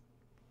plan.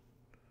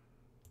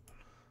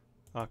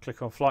 I'll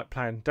click on flight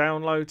plan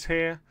downloads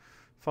here.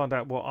 Find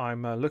out what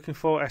I'm looking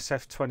for,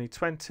 SF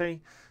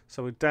 2020.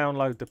 So we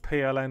download the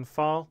PLN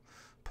file,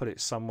 put it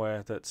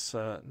somewhere that's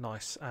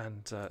nice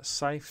and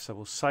safe. So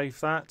we'll save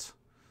that.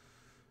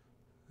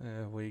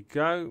 There we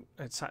go.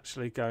 It's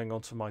actually going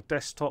onto my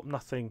desktop.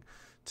 Nothing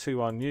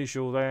too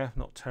unusual there,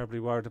 not terribly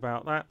worried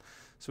about that.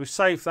 So we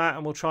save that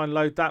and we'll try and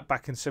load that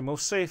back in Sim. We'll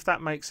see if that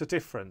makes a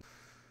difference.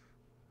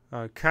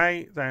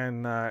 Okay,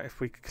 then if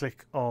we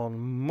click on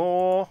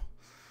more,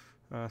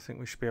 I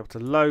think we should be able to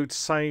load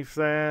save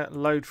there,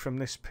 load from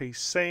this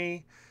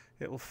PC.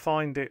 It will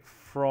find it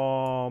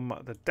from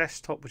the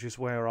desktop, which is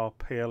where our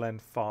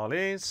PLN file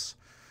is.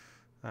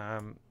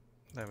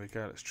 There we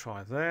go, let's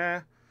try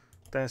there.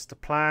 There's the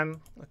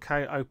plan.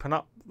 Okay, open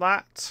up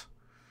that.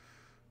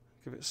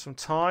 Give it some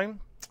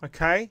time.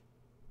 Okay.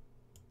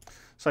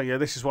 So yeah,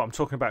 this is what I'm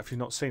talking about if you've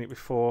not seen it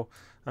before.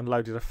 and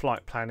loaded a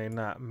flight plan in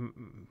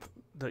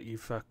that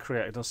you've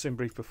created on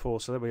SimBrief before.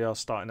 So there we are,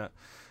 starting at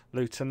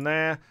Luton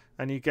there,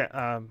 and you get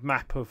a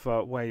map of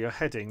where you're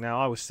heading.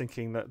 Now I was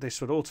thinking that this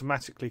would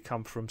automatically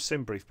come from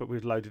SimBrief, but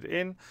we've loaded it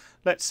in.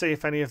 Let's see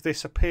if any of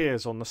this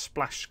appears on the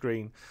splash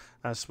screen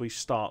as we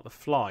start the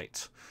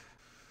flight.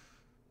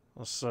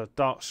 That's a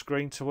dark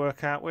screen to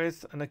work out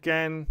with, and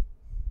again,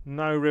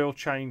 no real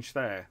change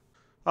there.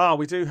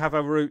 We do have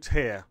a route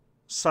here.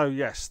 So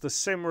yes, the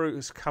sim route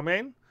has come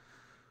in,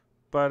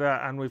 but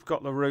and we've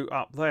got the route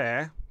up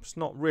there. It's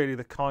not really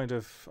the kind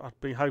of I'd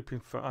be hoping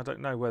for. I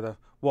don't know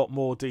what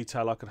more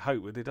detail I could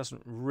hope with. It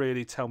doesn't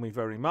really tell me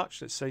very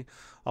much. Let's see.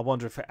 I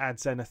wonder if it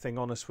adds anything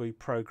on as we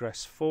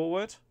progress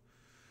forward.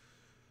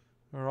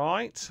 All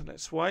right,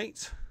 let's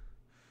wait.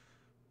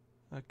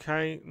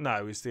 Okay,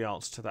 no is the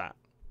answer to that.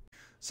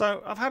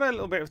 So I've had a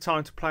little bit of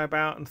time to play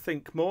about and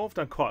think more. I've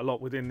done quite a lot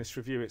within this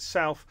review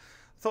itself.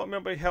 I thought it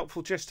might be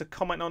helpful just to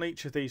comment on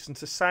each of these and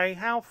to say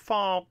how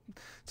far,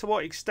 to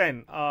what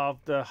extent are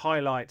the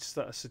highlights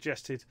that are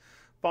suggested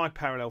by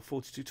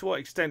Parallel42, to what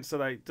extent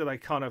are they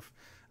kind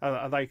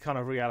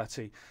of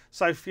reality?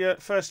 So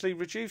firstly,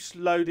 reduce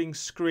loading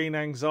screen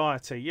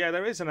anxiety. Yeah,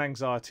 there is an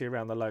anxiety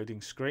around the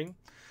loading screen.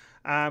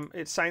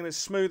 It's saying that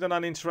smooth and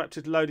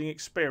uninterrupted loading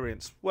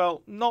experience.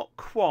 Well, not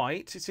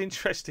quite. It's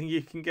interesting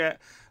you can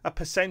get a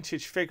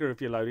percentage figure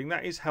of your loading.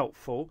 That is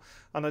helpful,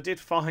 and I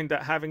did find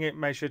that having it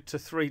measured to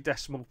 3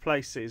 decimal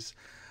places,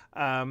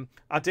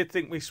 I did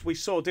think we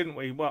saw, didn't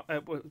we,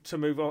 to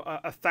move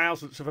a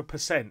thousandth of a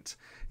percent.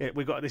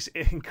 We got this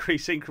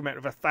increment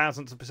of a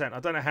thousandth of a percent. I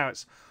don't know how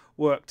it's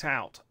worked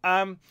out.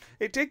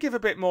 It did give a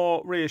bit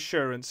more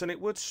reassurance, and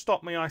it would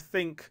stop me, I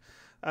think,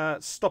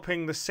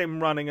 stopping the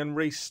sim running and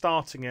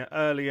restarting it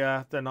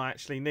earlier than I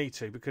actually need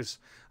to, because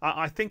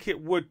I think it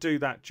would do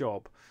that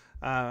job,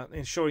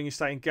 ensuring you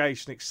stay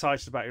engaged and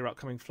excited about your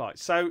upcoming flight.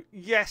 So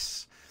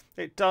yes,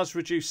 it does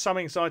reduce some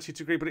anxiety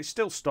degree, but it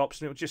still stops,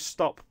 and it will just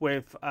stop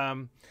with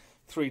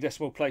 3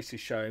 decimal places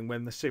showing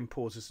when the sim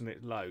pauses and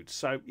it loads.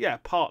 So yeah,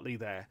 partly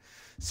there.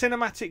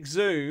 Cinematic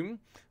zoom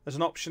as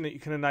an option that you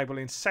can enable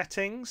in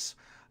settings.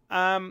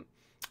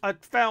 I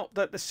felt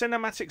that the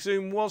cinematic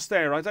zoom was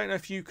there. I don't know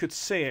if you could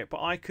see it,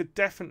 but I could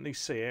definitely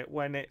see it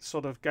when it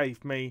sort of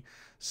gave me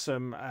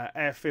some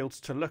airfields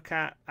to look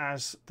at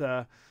as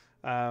the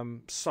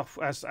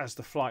as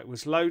the flight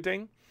was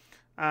loading.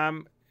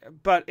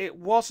 But it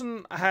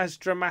wasn't as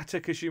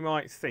dramatic as you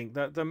might think.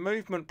 The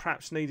movement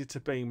perhaps needed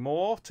to be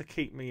more to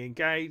keep me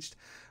engaged,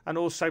 and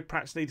also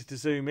perhaps needed to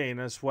zoom in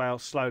as well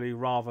slowly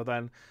rather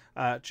than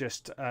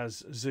just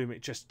as zoom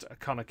it, just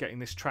kind of getting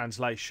this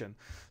translation.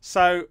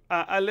 So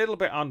a little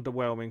bit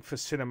underwhelming for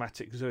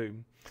cinematic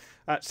zoom.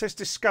 It says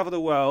discover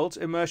the world,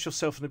 immerse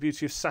yourself in the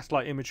beauty of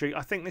satellite imagery.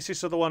 I think this is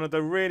sort of one of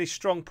the really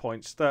strong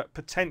points that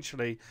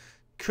potentially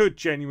could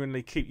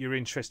genuinely keep you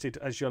interested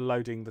as you're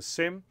loading the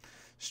sim.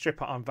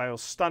 Stripr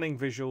unveils stunning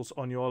visuals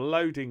on your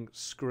loading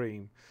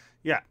screen.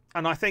 Yeah,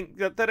 and I think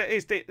that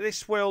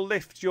this will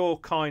lift your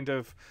kind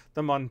of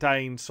the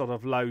mundane sort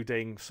of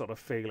loading sort of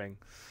feeling.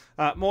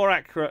 More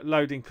accurate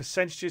loading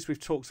percentages, we've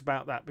talked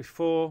about that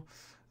before.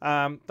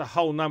 The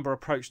whole number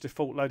approach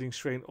default loading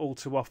screen all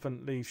too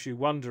often leaves you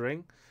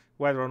wondering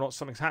whether or not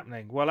something's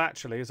happening. Well,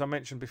 actually, as I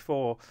mentioned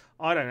before,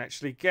 I don't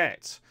actually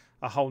get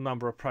a whole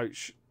number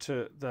approach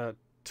to the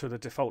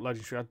default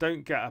loading screen. I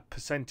don't get a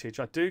percentage.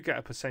 I do get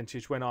a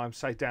percentage when I'm,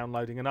 say,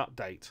 downloading an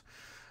update.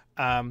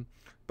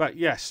 But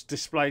yes,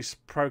 displays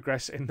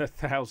progress in the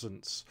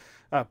thousands.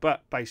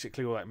 But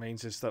basically all that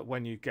means is that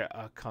when you get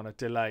a kind of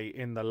delay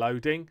in the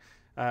loading,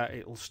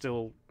 it will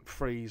still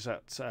freeze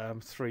at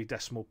 3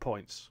 decimal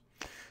points.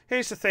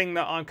 Here's the thing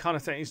that I'm kind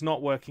of thinking is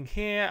not working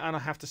here, and I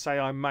have to say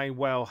I may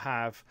well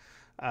have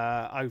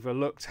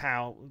overlooked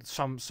how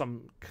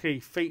some key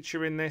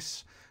feature in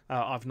this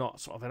I've not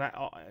sort of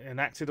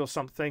enacted or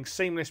something.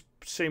 Seamless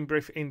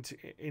SimBrief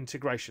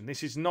integration.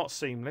 This is not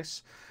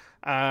seamless.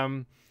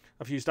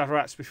 I've used other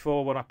apps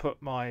before when I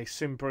put my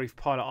SimBrief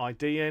pilot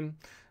ID in,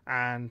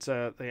 and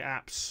the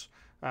apps,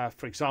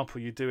 for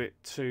example, you do it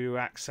to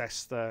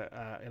access the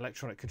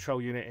electronic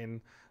control unit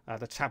in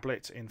the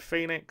tablet in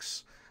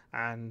Phoenix,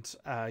 and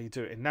you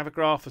do it in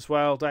Navigraph as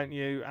well, don't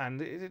you?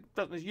 And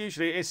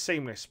usually it is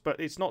seamless,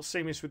 but it's not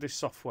seamless with this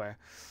software.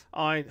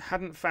 I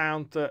hadn't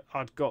found that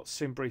I'd got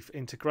SimBrief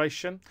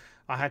integration.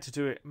 I had to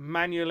do it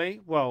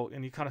manually. Well,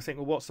 and you kind of think,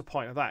 well, what's the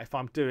point of that if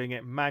I'm doing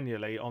it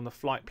manually on the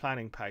flight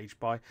planning page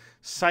by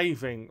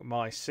saving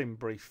my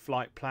SimBrief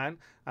flight plan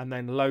and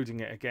then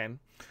loading it again?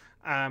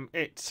 And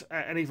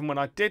even when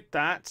I did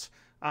that,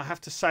 I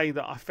have to say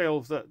that I feel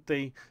that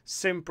the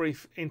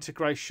SimBrief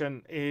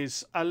integration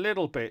is a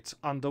little bit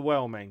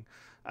underwhelming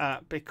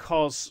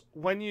because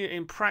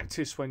in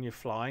practice when you're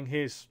flying,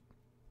 here's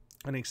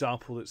an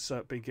example that's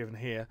been given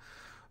here.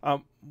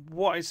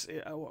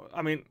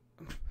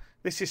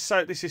 This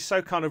is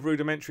so kind of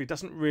rudimentary. It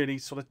doesn't really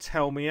sort of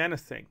tell me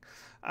anything.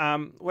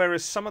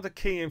 Whereas some of the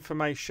key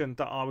information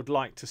that I would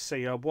like to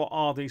see are what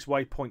are these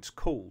waypoints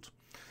called.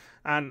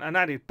 And an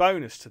added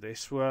bonus to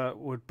this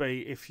would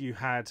be if you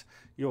had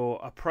your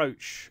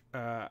approach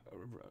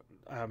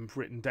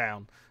written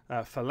down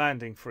for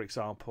landing, for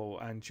example,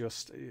 and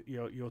just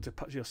your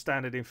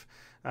standard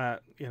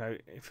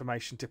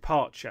information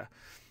departure.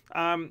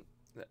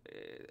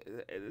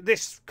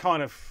 This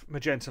kind of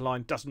magenta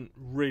line doesn't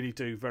really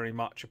do very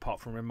much apart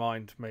from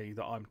remind me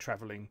that I'm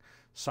traveling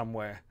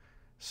somewhere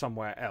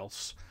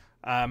else.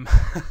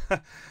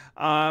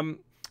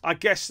 I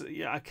guess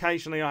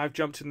occasionally I have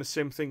jumped in the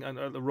sim thing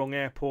at the wrong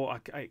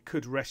airport. It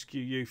could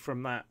rescue you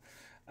from that,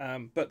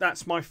 but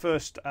that's my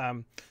first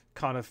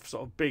kind of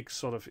sort of big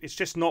sort of, it's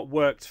just not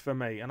worked for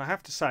me, and I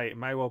have to say it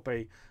may well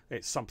be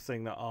it's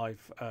something that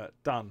I've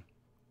done.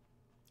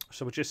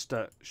 So we'll just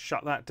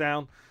shut that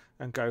down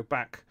and go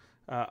back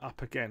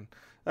up again.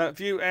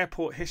 View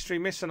airport history.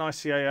 Miss an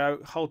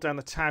ICAO, hold down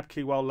the tab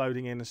key while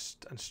loading in,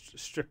 and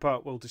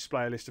Stripr will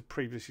display a list of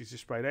previously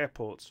displayed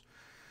airports.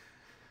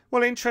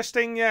 Well,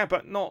 interesting, yeah,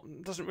 but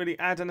doesn't really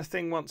add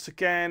anything once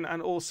again.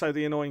 And also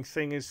the annoying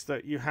thing is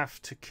that you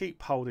have to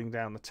keep holding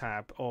down the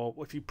tab, or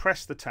if you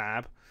press the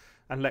tab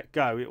and let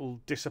go, it will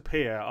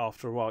disappear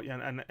after a while,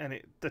 and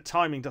the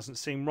timing doesn't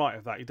seem right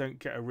of that. You don't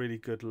get a really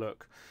good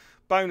look.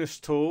 Bonus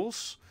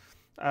tools.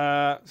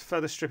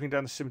 Further stripping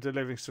down the sim,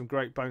 delivering some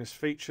great bonus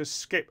features.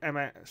 Skip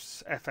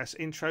MSFS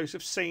intros.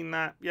 I've seen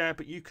that, yeah,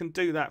 but you can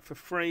do that for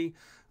free.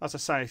 As I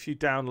say, if you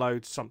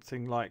download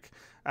something like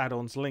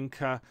add-ons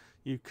linker,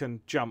 you can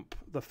jump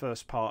the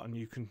first part, and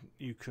you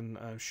can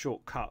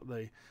shortcut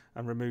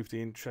and remove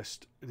the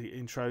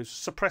intros.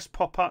 Suppress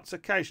pop-ups.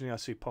 Occasionally I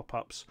see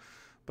pop-ups,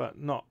 but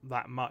not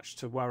that much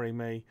to worry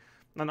me.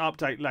 An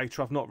update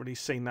later. I've not really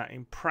seen that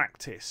in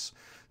practice.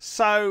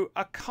 So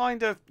a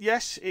kind of,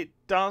 yes, it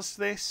does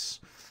this,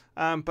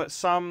 but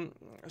some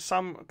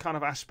kind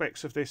of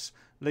aspects of this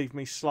leave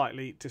me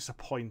slightly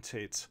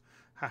disappointed,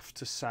 have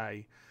to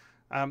say.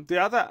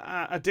 The other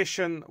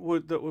addition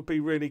that would be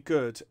really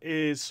good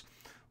is,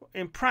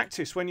 in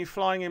practice, when you're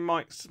flying in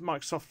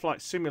Microsoft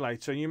Flight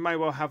Simulator, you may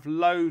well have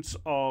loads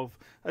of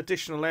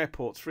additional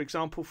airports, for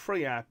example,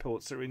 free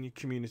airports that are in your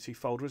community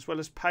folder, as well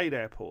as paid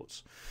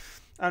airports.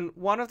 And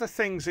one of the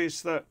things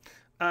is that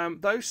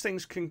those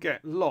things can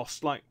get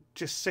lost, like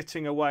just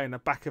sitting away in the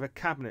back of a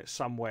cabinet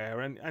somewhere.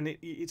 And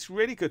it's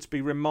really good to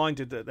be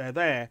reminded that they're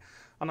there.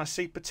 And I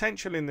see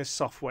potential in this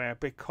software,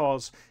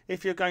 because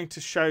if you're going to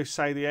show,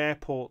 say, the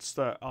airports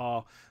that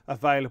are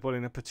available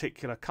in a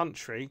particular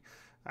country,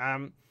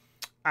 and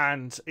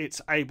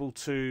it's able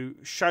to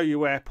show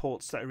you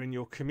airports that are in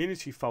your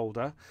community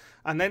folder,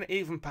 and then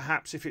even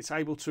perhaps if it's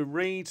able to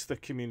read the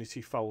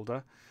community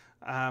folder,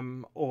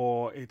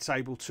 or it's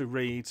able to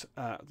read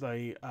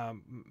the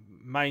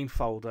main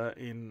folder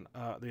in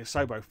the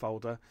Asobo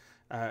folder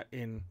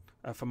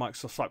for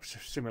Microsoft Flight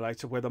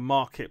Simulator, where the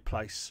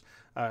marketplace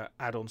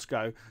add-ons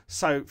go.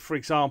 So, for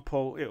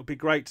example, it would be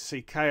great to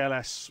see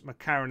KLS,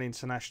 McCarran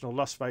International,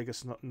 Las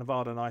Vegas,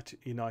 Nevada,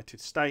 United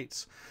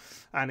States.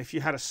 And if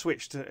you had a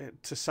switch to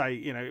say,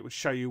 it would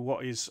show you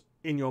what is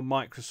in your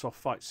Microsoft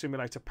Flight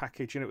Simulator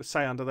package, and it would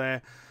say under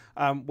there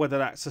whether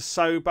that's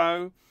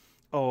Asobo,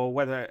 or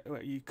whether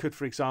you could,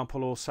 for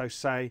example, also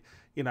say,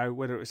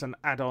 whether it was an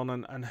add-on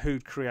and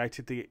who'd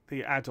created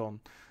the add-on.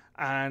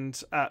 And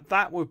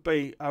that would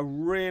be a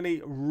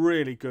really,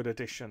 really good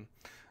addition.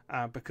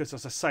 Because,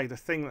 as I say, the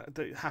thing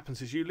that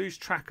happens is you lose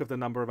track of the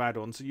number of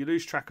add-ons, you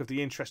lose track of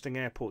the interesting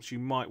airports you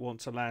might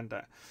want to land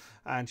at,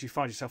 and you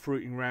find yourself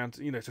routing around,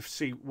 to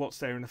see what's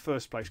there in the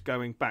first place,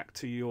 going back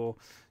to your,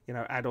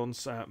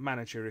 add-ons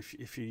manager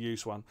if you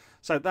use one.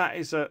 So that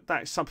is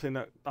something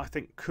that I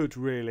think could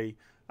really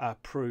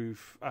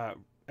prove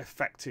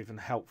effective and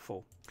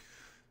helpful.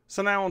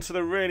 So now on to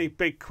the really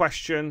big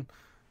question.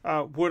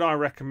 Would I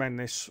recommend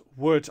this?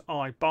 Would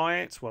I buy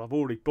it? Well, I've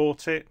already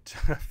bought it,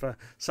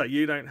 so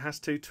you don't have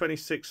to.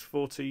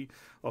 $26.40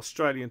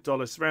 Australian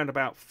dollars, around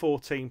about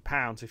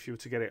 £14 if you were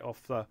to get it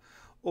off the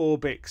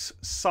Orbix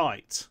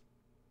site.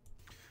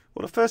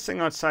 Well, the first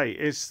thing I'd say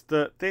is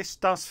that this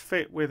does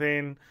fit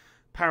within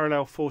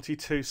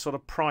Parallel42 sort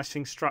of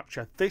pricing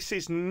structure. This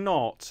is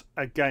not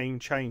a game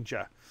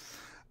changer.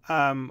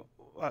 At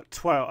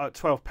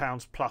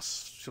 £12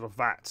 plus sort of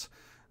VAT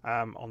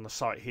on the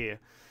site here.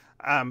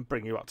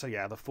 Bring you up to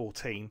the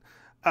 14.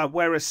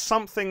 Whereas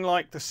something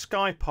like the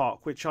Skypark,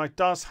 which I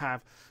do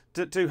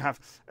have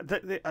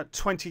at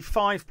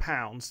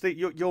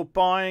 £25, you're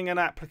buying an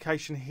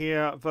application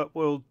here that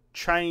will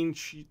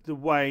change the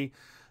way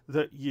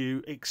that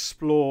you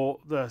explore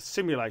the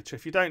simulator.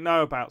 If you don't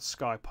know about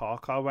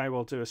Skypark, I may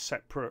well do a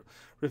separate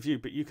review,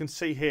 but you can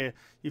see here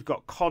you've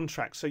got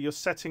contracts, so you're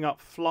setting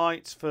up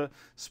flights for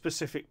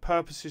specific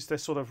purposes. They're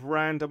sort of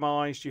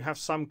randomized. You have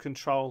some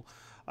control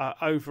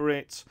over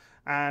it.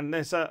 And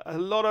there's a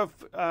lot of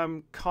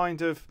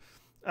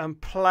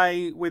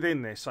play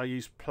within this. I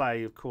use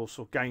play, of course,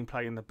 or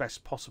gameplay in the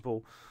best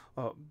possible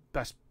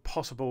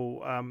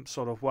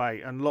sort of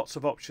way, and lots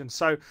of options.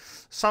 So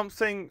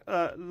something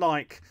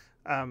like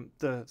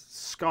the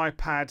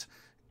Skypad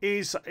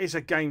is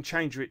a game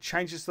changer. It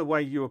changes the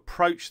way you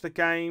approach the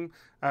game,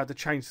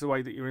 changes the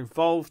way that you're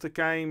involved in the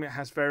game. It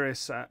has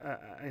various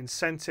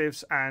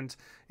incentives, and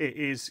it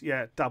is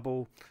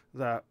double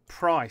the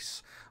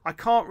price. I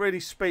can't really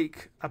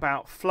speak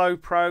about Flow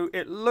Pro.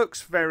 It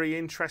looks very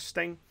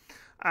interesting,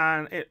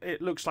 and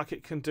it looks like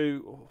it can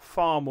do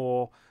far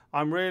more.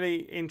 I'm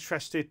really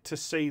interested to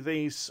see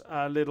these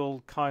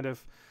little kind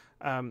of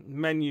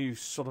menu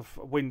sort of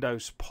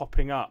windows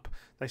popping up.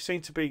 They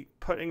seem to be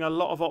putting a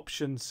lot of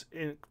options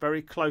in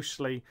very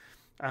closely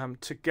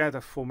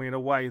together for me in a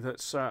way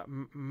that's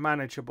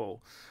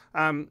manageable.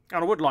 And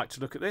I would like to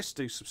look at this.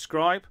 Do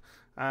subscribe,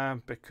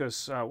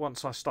 because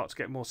once I start to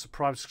get more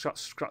subscribers,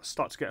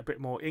 start to get a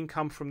bit more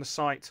income from the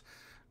site,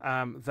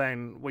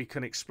 then we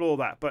can explore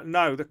that. But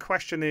no, the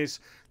question is,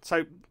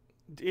 so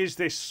is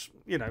this,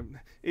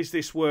 is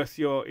this worth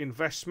your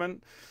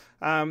investment?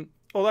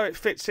 Although it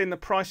fits in the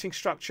pricing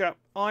structure,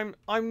 I'm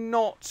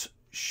not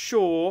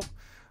sure.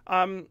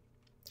 I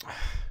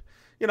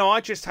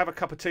just have a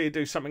cup of tea and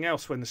do something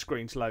else when the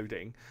screen's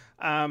loading.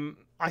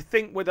 I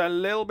think with a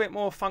little bit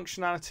more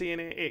functionality in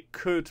it, it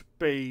could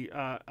be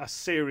a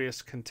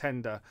serious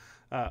contender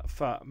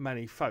for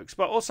many folks.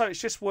 But also,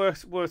 it's just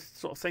worth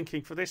sort of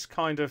thinking for this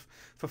kind of,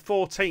 for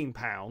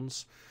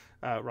 £14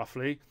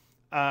 roughly.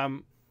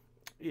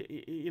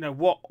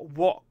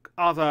 What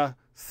other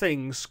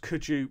things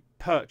could you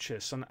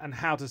purchase, and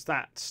how does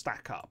that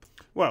stack up?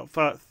 Well,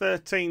 for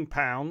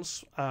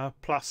 £13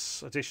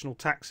 plus additional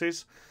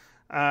taxes,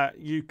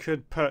 you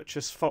could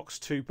purchase Fox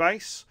 2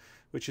 Base,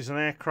 which is an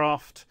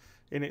aircraft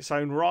in its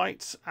own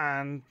right,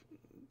 and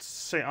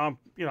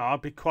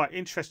I'd be quite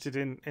interested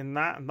in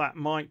that, and that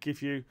might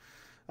give you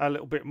a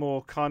little bit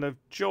more kind of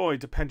joy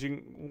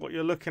depending what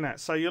you're looking at.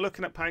 So you're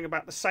looking at paying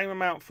about the same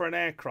amount for an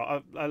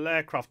aircraft,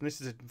 and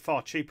this is a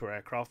far cheaper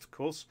aircraft, of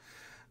course,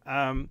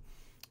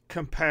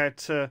 compared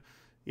to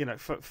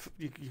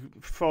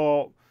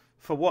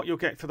for what you'll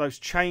get for those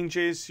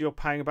changes. You're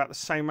paying about the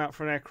same amount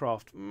for an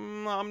aircraft.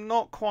 I'm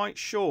not quite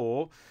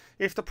sure.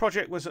 If the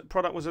product was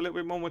a little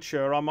bit more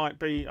mature, I might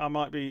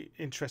be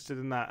interested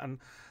in that.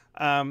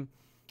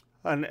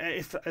 And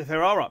if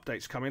there are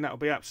updates coming, that would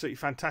be absolutely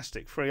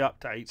fantastic. Free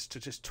updates to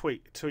just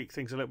tweak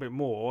things a little bit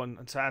more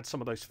and to add some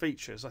of those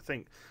features. I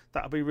think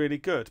that would be really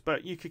good.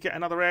 But you could get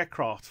another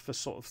aircraft for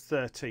sort of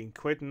 13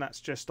 quid, and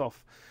that's just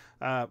off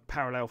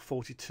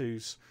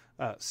Parallel42's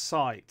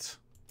site.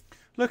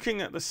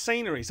 Looking at the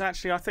sceneries,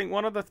 actually, I think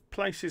one of the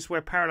places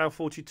where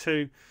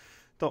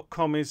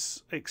Parallel42.com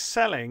is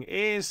excelling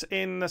is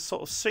in the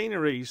sort of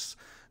sceneries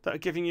that are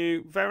giving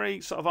you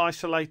very sort of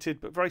isolated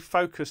but very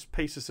focused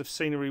pieces of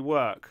scenery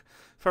work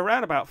for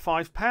around about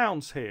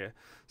 £5 here.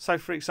 So,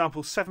 for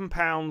example,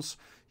 £7,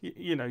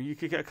 you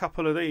could get a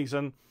couple of these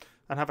and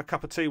have a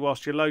cup of tea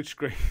whilst your load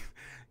screen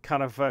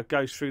kind of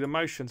goes through the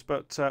motions.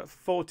 But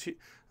 40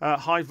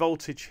 high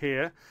voltage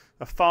here,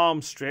 a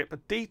farm strip, a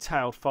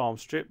detailed farm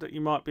strip that you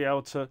might be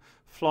able to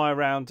fly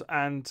around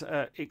and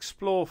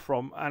explore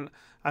from,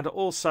 and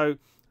also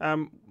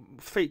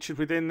featured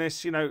within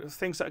this,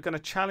 things that are going to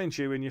challenge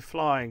you when you're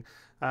flying.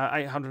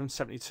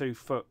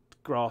 872-foot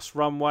grass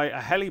runway, a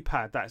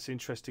helipad. That's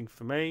interesting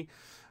for me,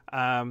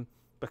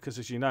 because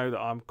as you know that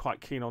I'm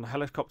quite keen on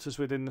helicopters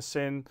within the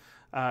Sin.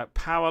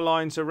 Power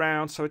lines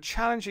around, so a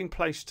challenging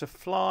place to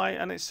fly,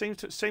 and it seems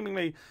to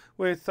seemingly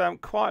with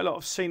quite a lot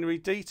of scenery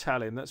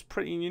detailing that's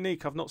pretty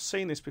unique. I've not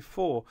seen this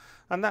before,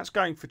 and that's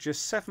going for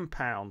just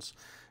 £7.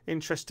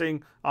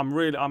 Interesting.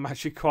 I'm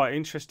actually quite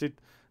interested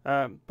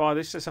by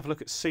this. Let's have a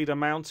look at Cedar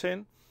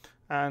Mountain,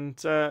 and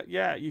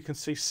you can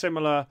see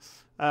similar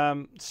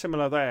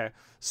there.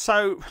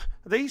 So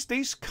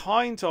these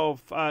kind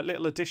of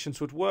little additions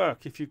would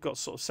work if you've got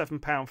sort of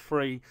 £7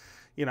 free,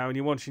 and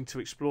you're wanting to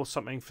explore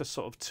something for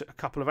sort of a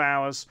couple of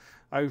hours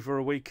over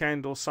a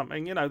weekend or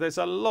something. There's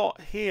a lot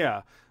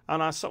here,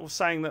 and I'm sort of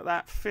saying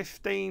that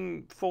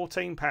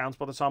 £14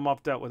 by the time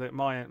I've dealt with it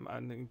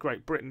in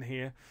Great Britain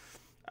here,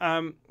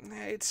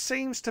 it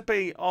seems to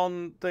be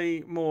on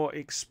the more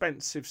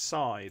expensive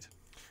side.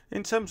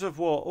 In terms of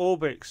what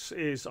Orbix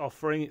is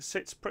offering, it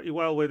sits pretty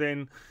well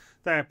within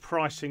their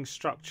pricing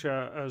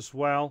structure as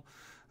well.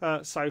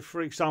 So,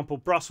 for example,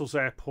 Brussels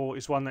Airport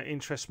is one that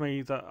interests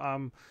me, that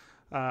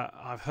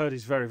I've heard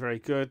is very, very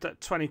good. That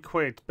 20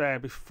 quid there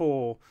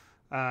before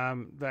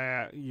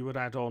there you would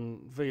add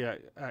on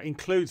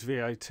includes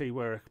VAT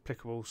where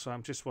applicable. So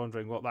I'm just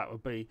wondering what that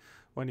would be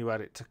when you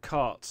add it to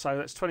cart. So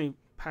that's £20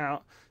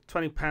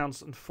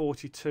 and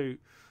 42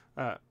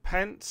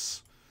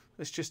 pence.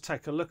 Let's just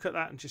take a look at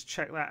that and just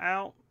check that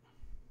out.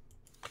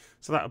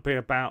 So that would be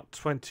about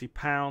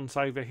 £20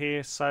 over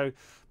here. So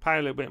pay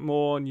a little bit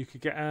more and you could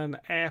get an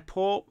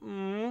airport.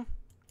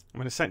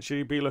 Essentially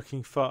you'd be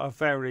looking for a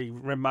very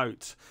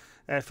remote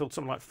airfield,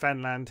 something like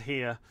Fenland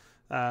here,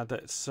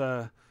 that's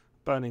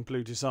Burning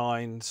Blue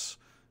Designs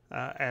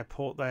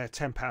airport there,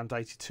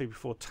 £10.82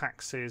 before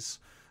taxes.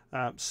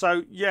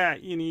 So yeah,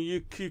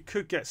 you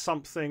could get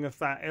something of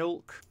that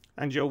ilk,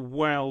 and you're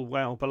well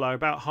below,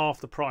 about half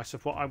the price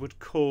of what I would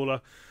call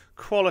a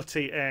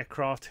quality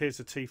aircraft. Here's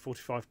a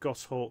T-45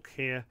 Goshawk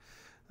here.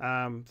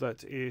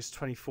 that is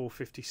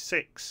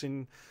 24.56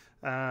 in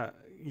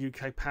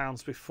UK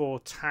pounds before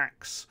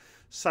tax.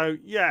 So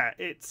yeah,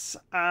 it's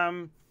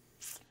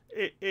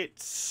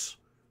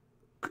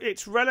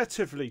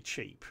relatively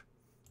cheap.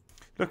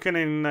 Looking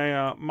in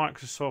the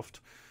Microsoft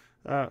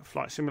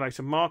Flight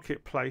Simulator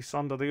Marketplace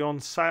under the on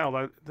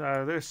sale,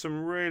 there's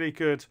some really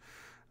good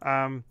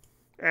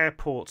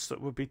airports that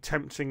would be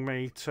tempting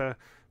me to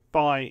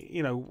buy,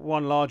 you know,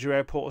 one larger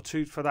airport or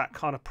two for that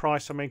kind of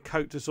price. I mean,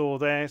 Côte d'Azur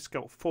there, it's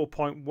got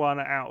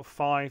 4.1 out of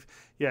 5.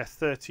 Yeah,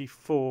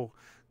 34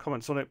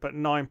 comments on it, but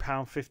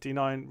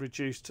 £9.59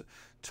 reduced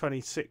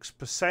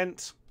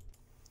 26%.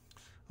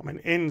 I mean,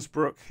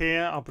 Innsbruck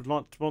here, I would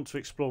want to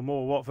explore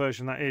more what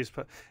version that is,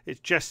 but it's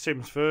Just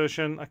Sim's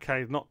version.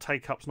 Okay, not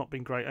take-up's not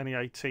been great, only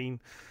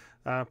 18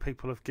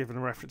 people have given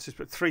references,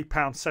 but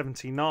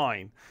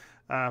 £3.79.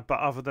 But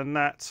other than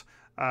that,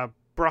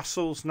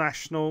 Brussels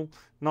National,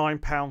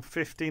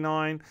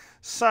 £9.59.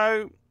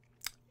 So,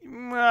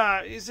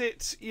 is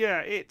it? Yeah,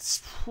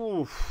 it's.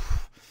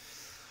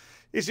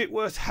 Is it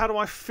worth? How do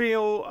I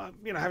feel?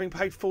 You know, having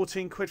paid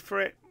 14 quid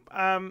for it.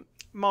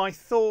 My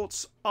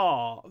thoughts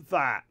are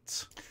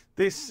that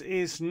this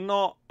is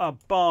not a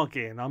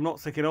bargain. I'm not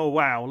thinking, oh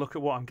wow, look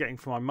at what I'm getting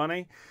for my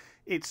money.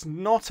 It's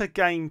not a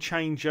game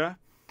changer.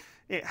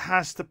 It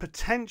has the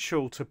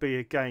potential to be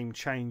a game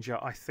changer,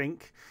 I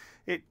think.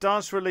 It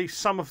does relieve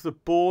some of the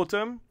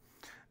boredom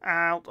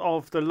out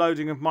of the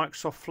loading of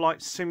Microsoft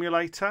Flight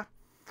Simulator,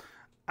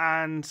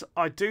 and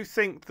I do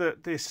think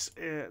that this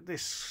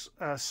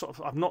sort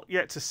of, I've not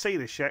yet to see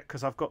this yet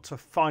because I've got to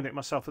find it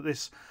myself. But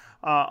this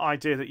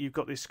idea that you've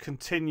got this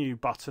continue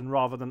button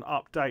rather than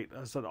update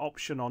as an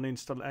option on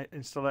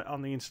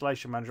on the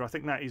installation manager, I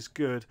think that is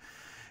good.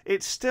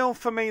 It's still,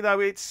 for me though,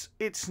 it's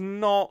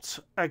not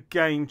a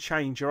game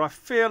changer. I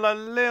feel a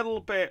little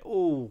bit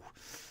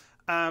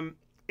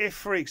if,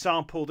 for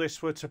example,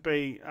 this were to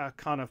be a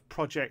kind of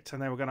project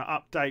and they were going to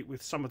update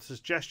with some of the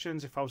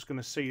suggestions, if I was going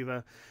to see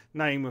the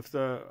name of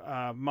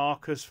the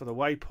markers for the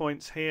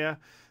waypoints here,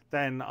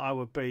 then I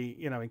would be,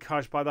 you know,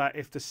 encouraged by that.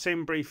 If the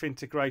SimBrief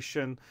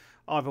integration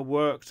either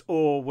worked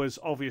or was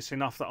obvious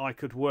enough that I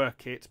could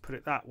work it, put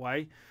it that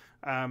way,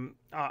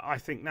 I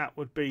think that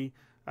would be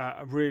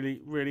really,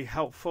 really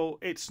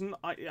helpful.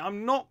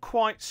 I'm not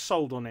quite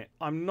sold on it.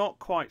 I'm not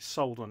quite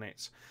sold on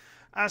it.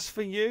 As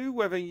for you,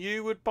 whether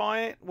you would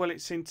buy it, well,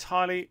 it's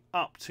entirely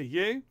up to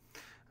you.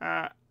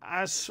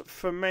 As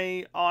for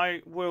me,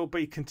 I will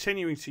be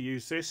continuing to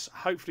use this.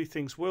 Hopefully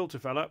things will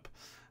develop,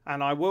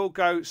 and I will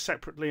go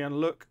separately and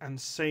look and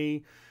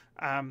see,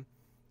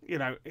 you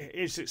know,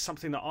 is it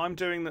something that I'm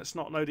doing that's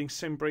not loading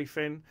SimBrief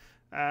in?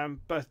 And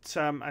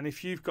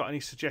if you've got any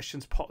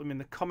suggestions, pop them in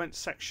the comments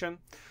section.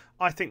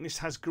 I think this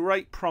has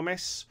great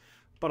promise,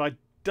 but I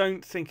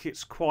don't think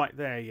it's quite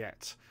there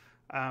yet.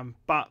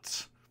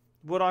 But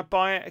would I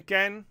buy it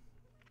again?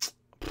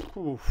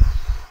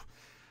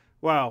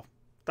 Well,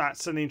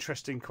 that's an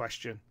interesting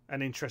question.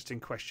 An interesting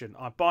question.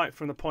 I buy it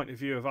from the point of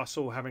view of us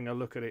all having a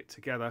look at it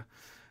together.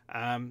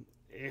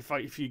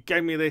 If you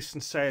gave me this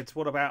and said,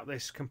 what about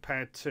this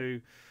compared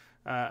to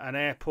an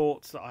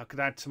airport that I could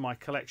add to my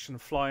collection,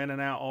 fly in and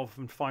out of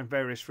and find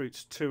various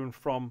routes to and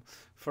from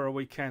for a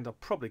weekend, I'll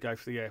probably go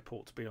for the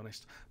airport, to be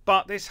honest.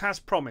 But this has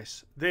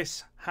promise.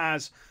 This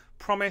has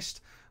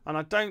promised, and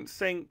I don't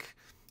think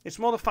it's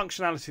more the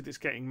functionality that's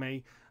getting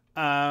me.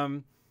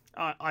 I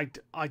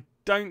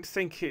don't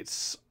think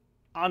it's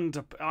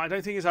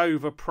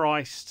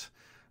overpriced.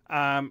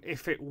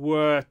 If it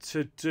were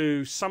to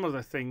do some of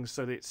the things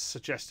that it's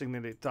suggesting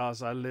that it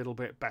does a little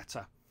bit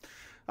better.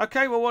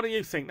 Okay, well, what do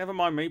you think? Never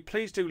mind me.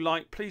 Please do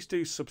like, please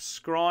do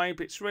subscribe.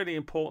 It's really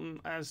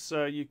important, as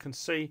you can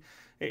see.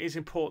 It is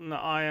important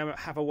that I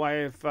have a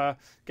way of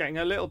getting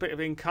a little bit of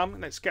income.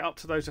 Let's get up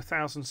to those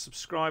 1,000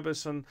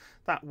 subscribers, and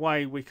that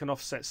way we can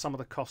offset some of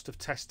the cost of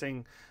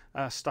testing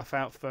stuff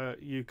out for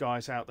you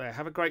guys out there.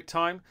 Have a great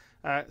time.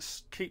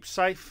 Keep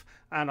safe,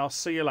 and I'll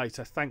see you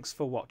later. Thanks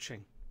for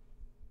watching.